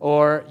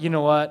 Or, you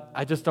know what,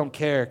 I just don't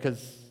care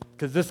because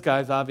this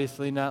guy's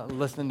obviously not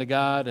listening to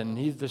God and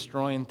he's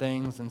destroying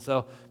things. And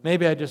so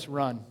maybe I just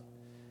run.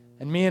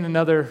 And me and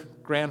another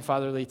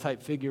grandfatherly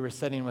type figure were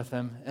sitting with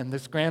him. And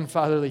this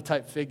grandfatherly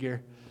type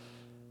figure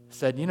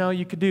said,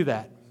 you could do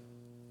that.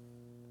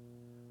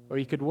 or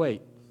you could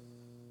wait.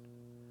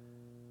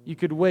 You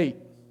could wait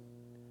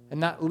and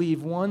not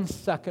leave 1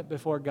 second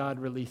before God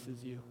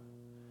releases you.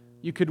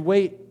 You could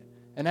wait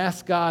and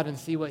ask God and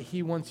see what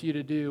He wants you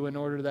to do in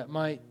order that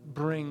might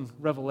bring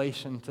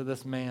revelation to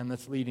this man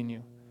that's leading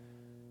you.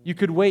 You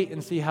could wait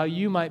and see how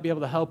you might be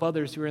able to help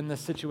others who are in this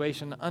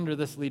situation under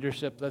this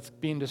leadership that's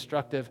being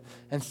destructive,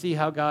 and see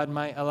how God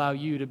might allow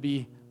you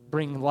to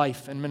bring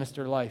life and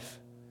minister life.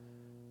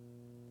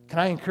 Can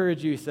I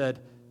encourage you, he said,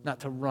 not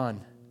to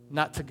run,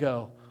 not to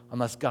go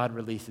unless God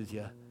releases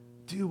you.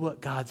 Do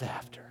what God's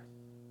after.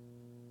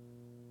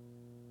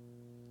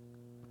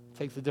 It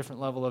takes a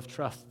different level of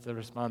trust to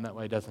respond that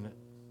way, doesn't it?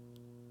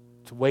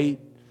 To wait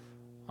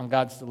on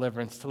God's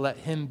deliverance, to let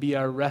Him be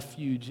our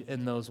refuge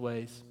in those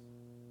ways.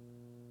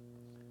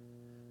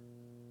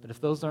 But if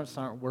those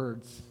aren't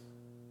words,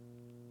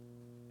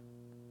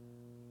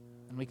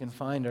 then we can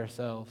find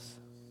ourselves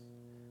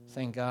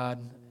saying, God,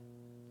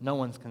 no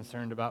one's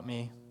concerned about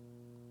me,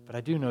 but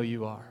I do know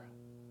you are.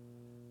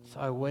 So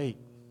I wait.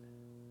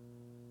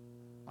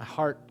 My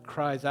heart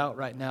cries out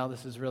right now,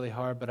 this is really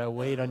hard, but I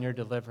wait on your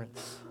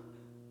deliverance.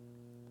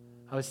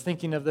 I was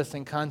thinking of this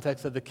in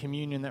context of the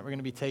communion that we're going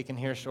to be taking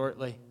here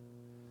shortly. It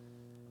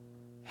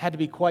had to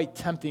be quite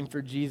tempting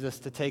for Jesus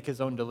to take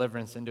His own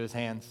deliverance into His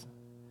hands.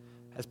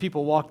 As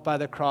people walked by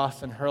the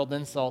cross and hurled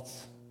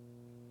insults,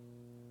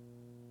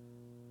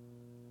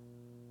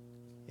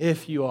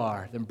 if you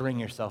are, then bring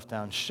yourself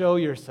down. Show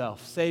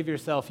yourself. Save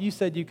yourself. You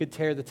said you could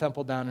tear the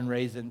temple down and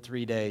raise it in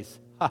 3 days.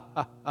 Ha,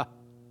 ha, ha.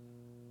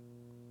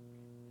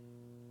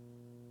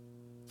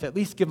 To at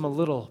least give Him a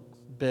little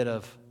bit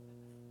of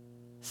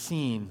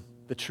seeing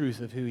the truth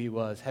of who He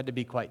was. Had to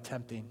be quite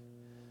tempting.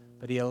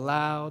 But He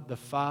allowed the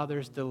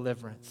Father's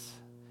deliverance.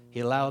 He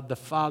allowed the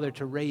Father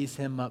to raise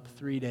Him up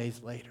 3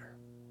 days later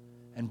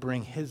and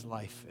bring His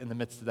life in the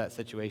midst of that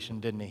situation,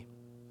 didn't He?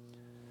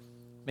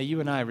 May you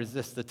and I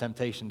resist the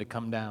temptation to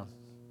come down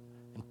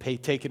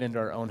and take it into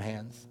our own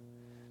hands.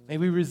 May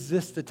we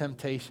resist the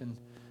temptation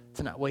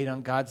to not wait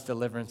on God's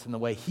deliverance in the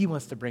way He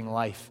wants to bring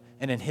life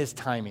and in His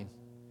timing.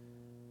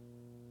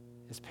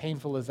 As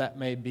painful as that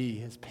may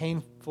be, as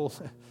painful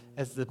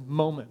as the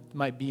moment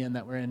might be in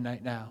that we're in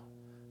right now,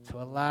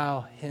 to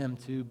allow Him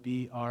to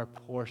be our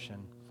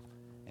portion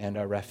and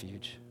our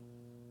refuge.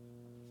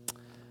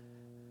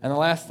 And the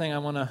last thing I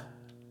want to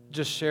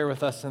just share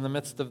with us in the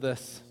midst of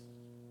this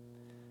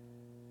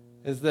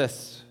is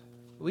this.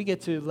 We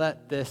get to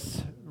let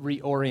this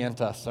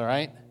reorient us, all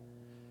right?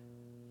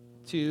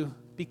 To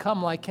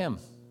become like Him.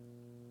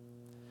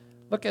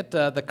 Look at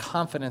the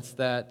confidence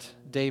that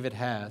David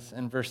has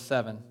in verse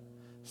 7.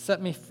 Set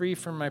me free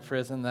from my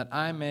prison that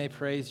I may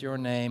praise your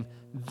name.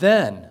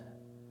 Then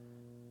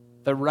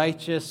the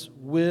righteous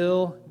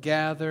will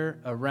gather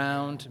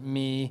around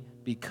me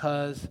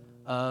because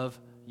of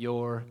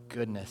your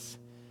goodness.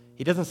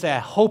 He doesn't say, I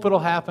hope it'll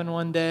happen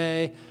one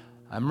day.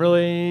 I'm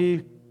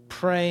really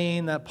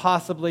praying that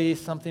possibly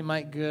something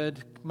might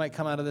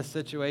come out of this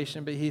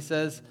situation. But he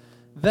says,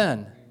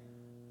 then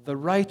the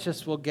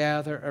righteous will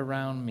gather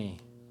around me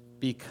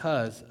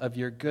because of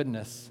your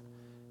goodness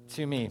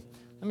to me.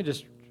 Let me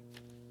just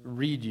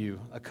read you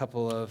a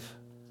couple of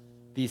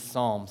these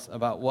Psalms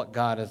about what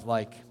God is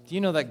like. Do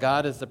you know that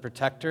God is the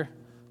protector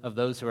of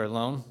those who are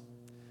alone?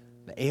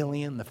 The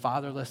alien, the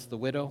fatherless, the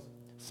widow.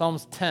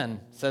 Psalms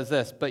 10 says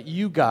this, but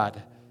you,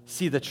 God,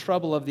 see the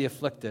trouble of the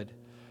afflicted.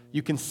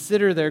 You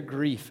consider their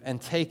grief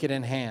and take it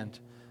in hand.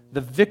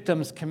 The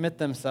victims commit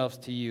themselves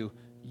to you.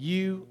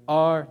 You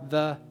are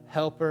the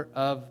helper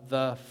of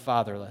the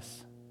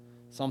fatherless.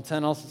 Psalm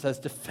 10 also says,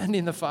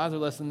 defending the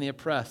fatherless and the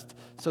oppressed,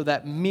 so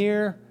that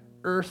mere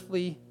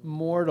earthly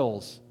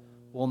mortals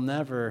will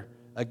never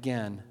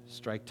again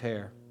strike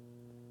terror.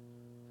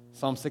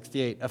 Psalm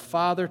 68, a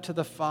father to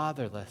the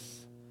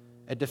fatherless,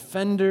 a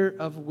defender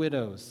of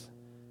widows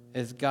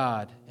is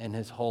God in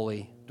His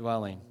holy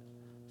dwelling.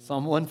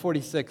 Psalm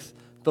 146,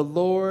 the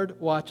Lord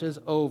watches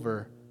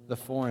over the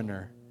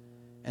foreigner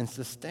and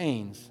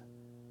sustains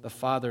the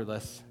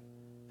fatherless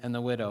and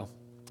the widow.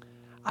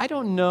 I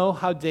don't know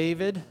how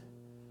David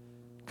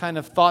kind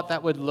of thought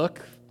that would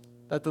look,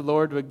 that the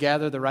Lord would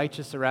gather the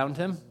righteous around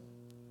him.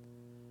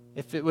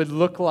 If it would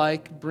look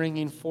like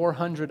bringing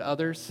 400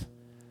 others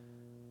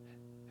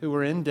who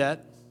were in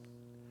debt,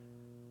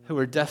 who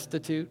were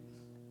destitute,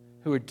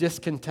 who were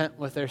discontent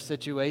with their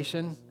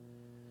situation,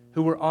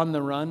 who were on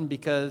the run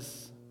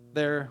because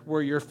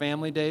we're your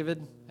family,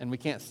 David, and we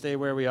can't stay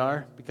where we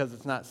are because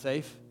it's not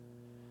safe.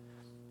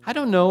 I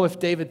don't know if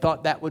David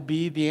thought that would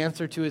be the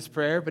answer to his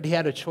prayer, but he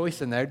had a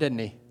choice in there, didn't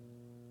he?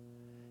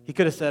 He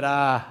could have said,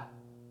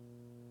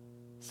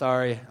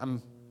 sorry,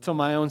 until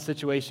my own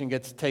situation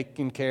gets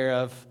taken care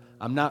of,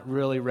 I'm not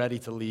really ready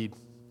to lead.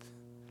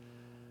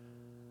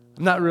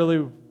 I'm not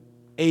really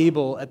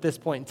able at this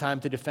point in time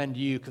to defend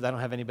you because I don't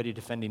have anybody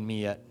defending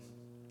me yet.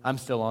 I'm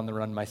still on the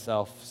run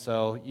myself,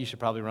 so you should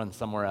probably run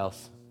somewhere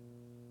else.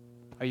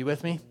 Are you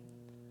with me?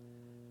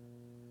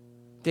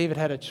 David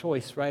had a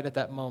choice right at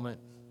that moment.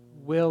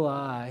 Will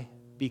I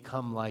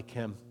become like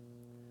him?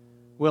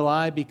 Will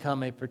I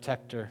become a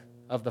protector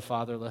of the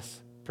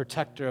fatherless,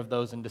 protector of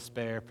those in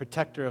despair,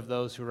 protector of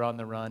those who are on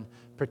the run,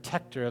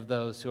 protector of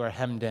those who are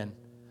hemmed in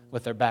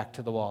with their back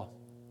to the wall?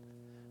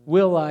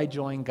 Will I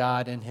join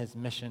God in his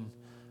mission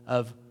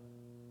of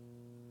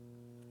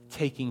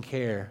taking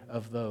care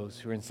of those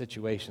who are in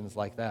situations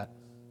like that?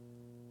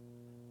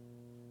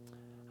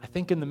 I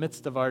think in the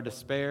midst of our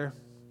despair,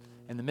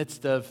 in the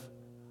midst of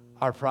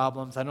our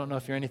problems, I don't know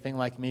if you're anything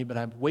like me, but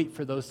I wait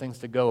for those things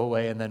to go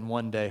away, and then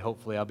one day,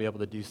 hopefully, I'll be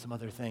able to do some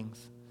other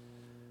things.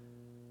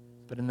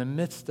 But in the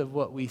midst of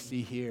what we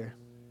see here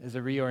is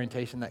a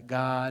reorientation that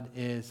God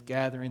is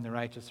gathering the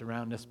righteous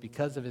around us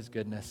because of his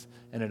goodness,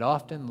 and it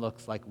often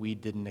looks like we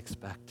didn't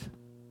expect.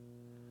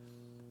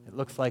 It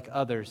looks like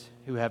others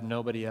who have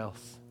nobody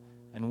else,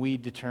 and we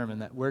determine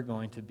that we're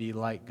going to be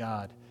like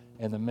God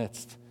in the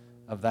midst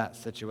of that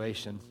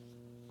situation.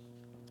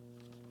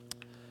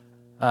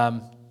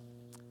 One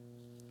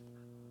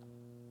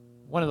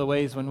of the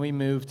ways when we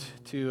moved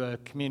to a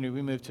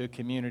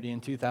community in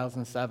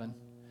 2007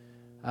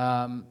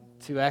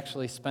 to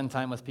actually spend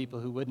time with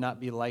people who would not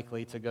be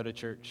likely to go to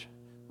church.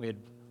 We had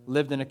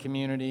lived in a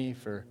community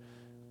for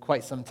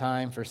quite some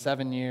time, for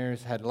 7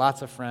 years, had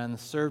lots of friends,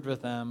 served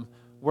with them,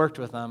 worked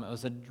with them. It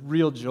was a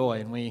real joy,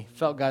 and we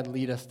felt God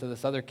lead us to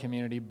this other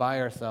community by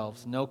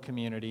ourselves, no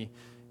community,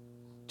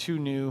 2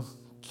 new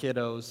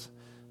kiddos.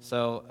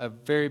 So a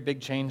very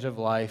big change of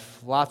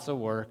life, lots of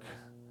work,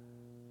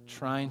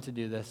 trying to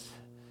do this.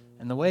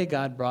 And the way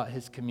God brought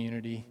his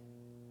community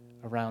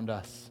around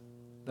us,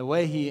 the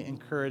way he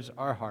encouraged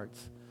our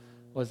hearts,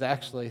 was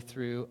actually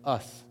through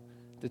us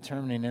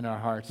determining in our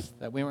hearts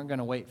that we weren't going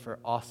to wait for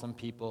awesome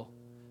people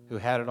who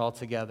had it all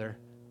together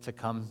to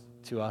come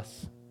to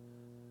us,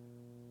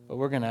 but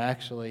we're going to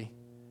actually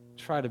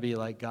try to be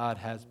like God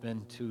has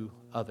been to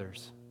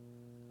others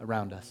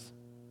around us.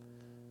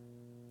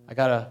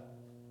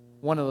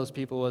 One of those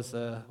people was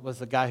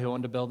the guy who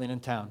owned a building in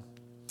town.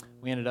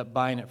 We ended up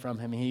buying it from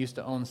him. He used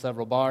to own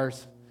several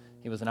bars.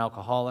 He was an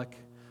alcoholic.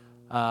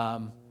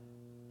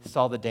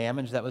 Saw the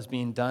damage that was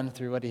being done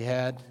through what he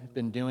had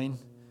been doing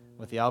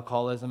with the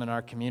alcoholism in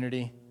our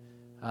community.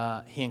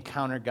 He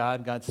encountered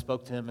God. God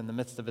spoke to him in the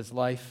midst of his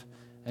life,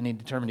 and he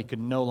determined he could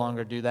no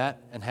longer do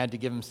that and had to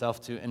give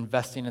himself to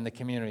investing in the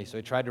community. So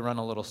he tried to run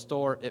a little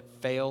store. It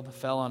failed,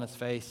 fell on his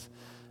face,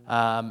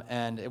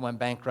 and it went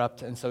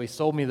bankrupt. And so he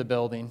sold me the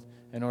building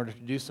in order to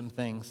do some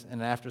things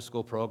in an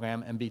after-school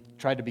program and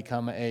tried to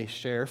become a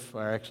sheriff,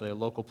 or actually a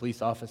local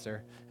police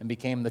officer, and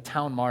became the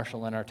town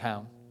marshal in our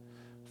town.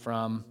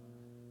 From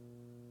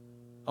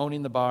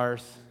owning the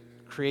bars,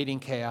 creating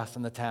chaos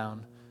in the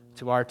town,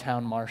 to our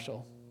town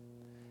marshal.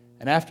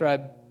 And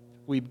after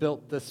we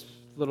built this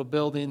little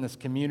building, this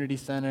community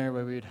center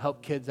where we would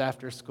help kids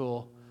after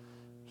school,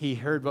 he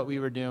heard what we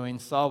were doing,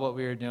 saw what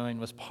we were doing,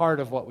 was part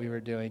of what we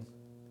were doing,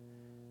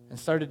 and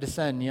started to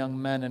send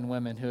young men and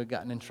women who had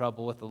gotten in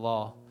trouble with the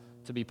law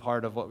to be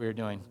part of what we were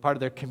doing. Part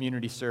of their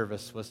community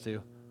service was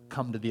to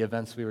come to the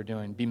events we were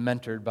doing, be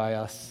mentored by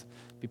us,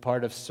 be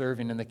part of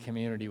serving in the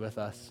community with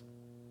us.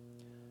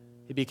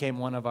 He became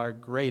one of our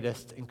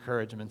greatest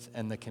encouragements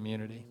in the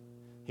community.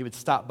 He would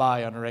stop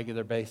by on a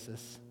regular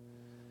basis,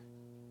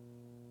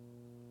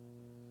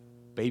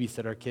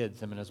 babysit our kids,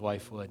 him and his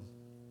wife would.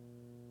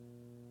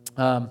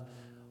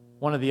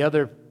 One of the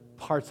other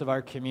parts of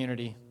our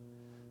community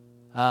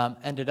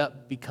ended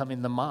up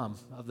becoming the mom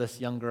of this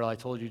young girl I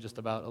told you just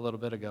about a little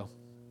bit ago,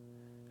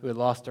 who had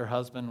lost her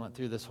husband, went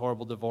through this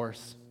horrible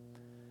divorce,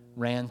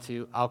 ran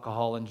to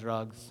alcohol and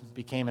drugs,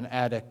 became an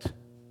addict.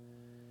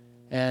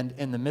 And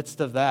in the midst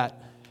of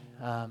that,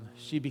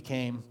 she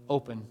became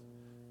open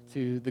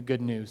to the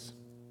good news.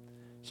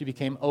 She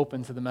became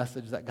open to the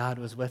message that God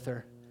was with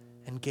her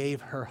and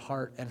gave her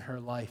heart and her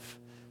life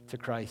to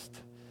Christ.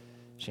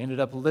 She ended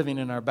up living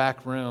in our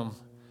back room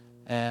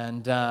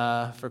and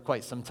for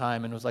quite some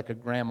time, and was like a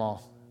grandma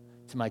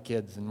to my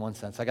kids in one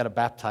sense. I got to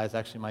baptize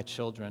actually my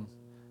children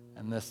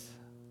and this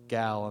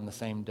gal on the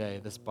same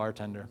day, this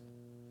bartender.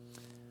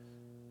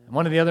 And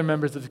one of the other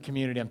members of the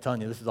community, I'm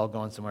telling you, this is all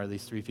going somewhere,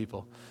 these 3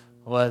 people,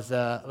 was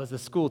a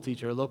school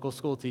teacher, a local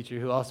school teacher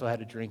who also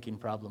had a drinking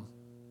problem.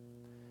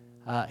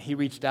 He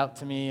reached out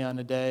to me on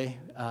a day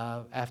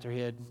after he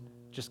had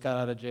just got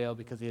out of jail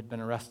because he had been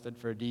arrested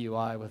for a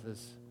DUI with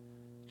his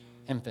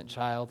infant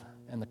child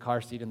in the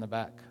car seat in the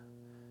back,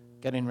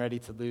 getting ready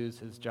to lose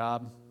his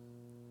job,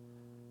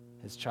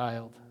 his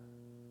child,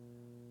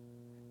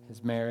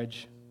 his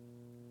marriage.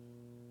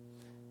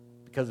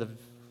 Because of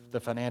the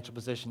financial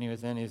position he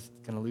was in, he's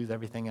going to lose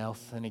everything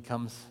else. And he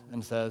comes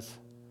and says,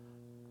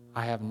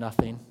 I have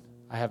nothing.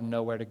 I have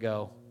nowhere to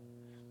go.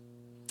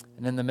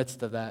 And in the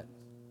midst of that,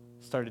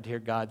 started to hear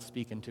God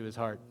speak into his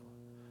heart.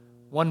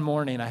 One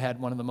morning, I had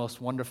one of the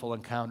most wonderful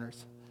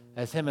encounters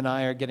as him and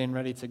I are getting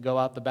ready to go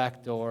out the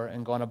back door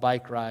and go on a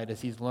bike ride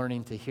as he's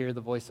learning to hear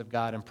the voice of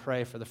God and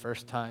pray for the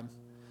first time.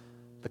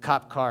 The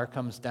cop car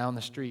comes down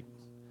the street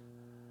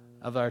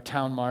of our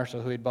town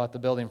marshal who he'd bought the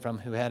building from,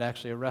 who had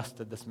actually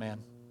arrested this man.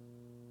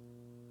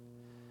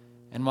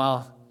 And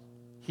while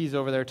he's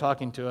over there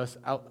talking to us,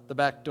 out the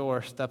back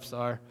door steps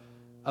our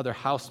other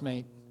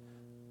housemate,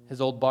 his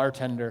old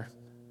bartender,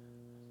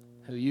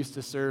 who used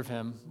to serve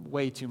him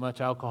way too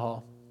much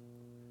alcohol,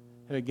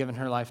 who had given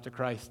her life to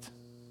Christ.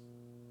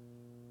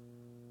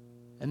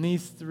 And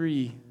these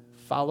three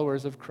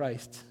followers of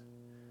Christ,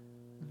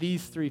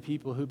 these three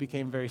people who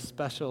became very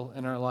special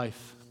in our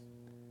life,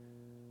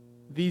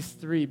 these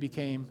three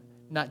became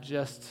not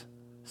just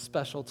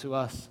special to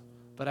us,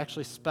 but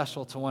actually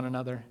special to one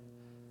another.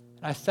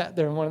 And I sat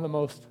there in one of the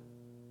most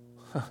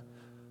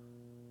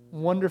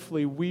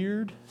wonderfully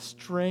weird,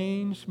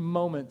 strange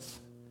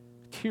moments,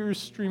 tears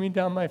streaming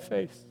down my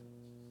face,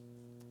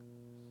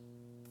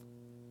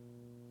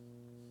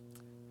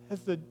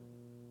 as the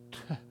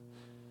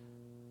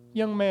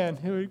young man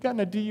who had gotten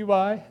a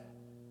DUI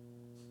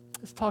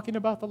is talking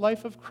about the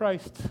life of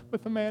Christ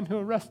with the man who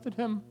arrested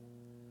him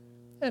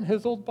and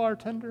his old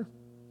bartender.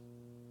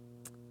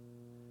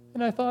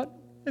 And I thought,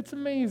 it's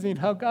amazing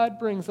how God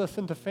brings us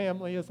into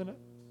family, isn't it?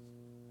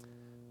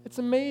 It's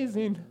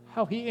amazing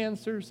how he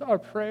answers our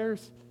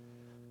prayers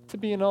to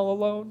being all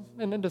alone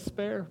and in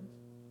despair.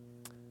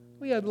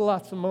 We had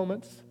lots of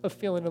moments of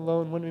feeling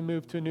alone when we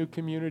moved to a new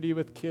community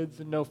with kids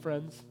and no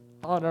friends,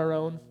 on our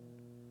own.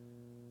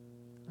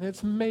 And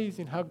it's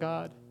amazing how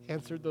God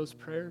answered those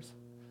prayers.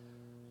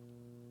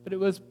 But it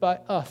was by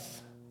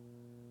us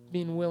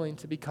being willing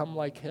to become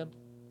like him.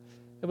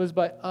 It was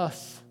by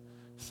us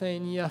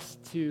saying yes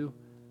to,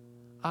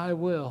 I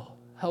will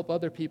help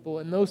other people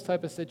in those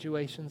type of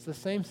situations, the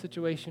same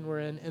situation we're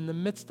in the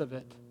midst of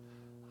it.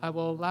 I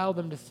will allow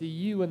them to see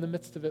you in the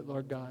midst of it,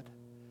 Lord God,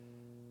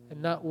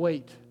 and not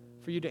wait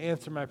for you to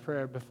answer my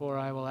prayer before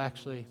I will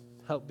actually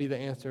help be the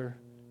answer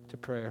to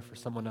prayer for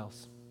someone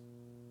else.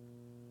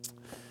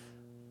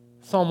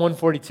 Psalm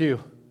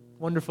 142,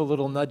 wonderful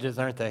little nudges,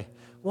 aren't they?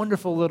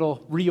 Wonderful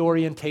little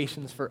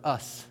reorientations for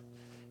us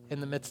in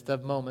the midst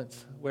of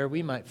moments where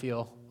we might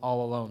feel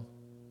all alone,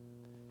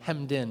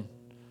 hemmed in,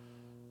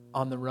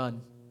 on the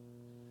run,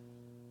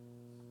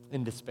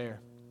 in despair.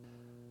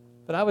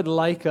 But I would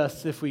like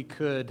us, if we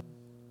could,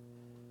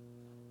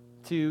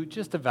 to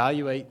just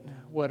evaluate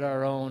what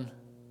our own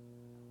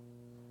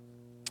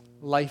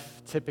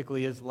life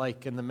typically is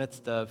like in the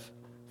midst of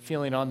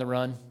feeling on the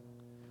run,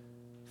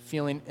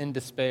 feeling in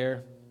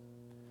despair,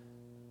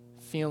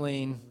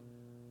 feeling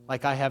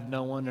like I have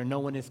no one or no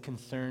one is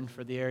concerned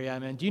for the area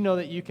I'm in. Do you know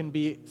that you can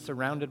be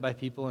surrounded by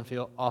people and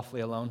feel awfully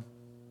alone?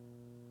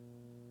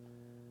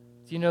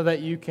 Do you know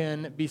that you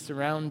can be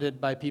surrounded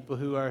by people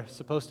who are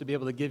supposed to be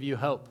able to give you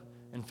help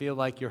and feel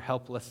like you're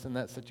helpless in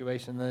that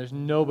situation? There's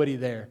nobody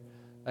there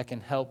that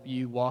can help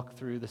you walk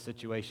through the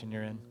situation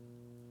you're in.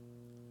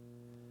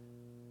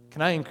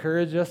 Can I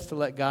encourage us to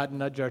let God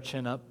nudge our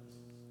chin up?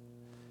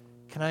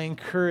 Can I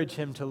encourage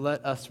him to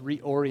let us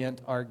reorient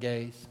our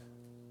gaze?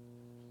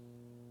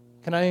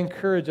 Can I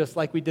encourage us,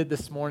 like we did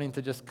this morning,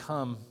 to just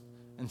come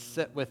and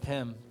sit with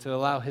him, to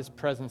allow his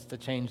presence to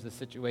change the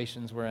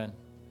situations we're in?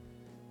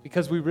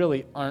 Because we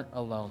really aren't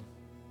alone.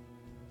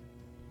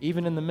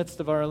 Even in the midst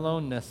of our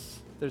aloneness,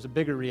 there's a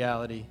bigger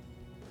reality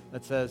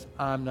that says,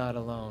 I'm not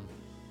alone.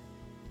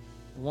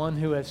 One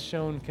who has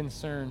shown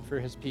concern for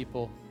his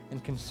people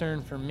and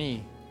concern for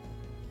me.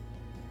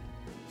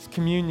 This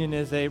communion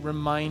is a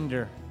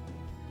reminder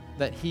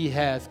that he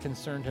has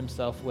concerned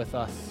himself with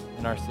us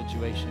in our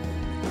situation.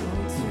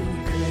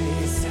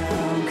 Grace,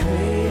 how great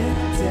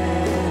a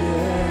day.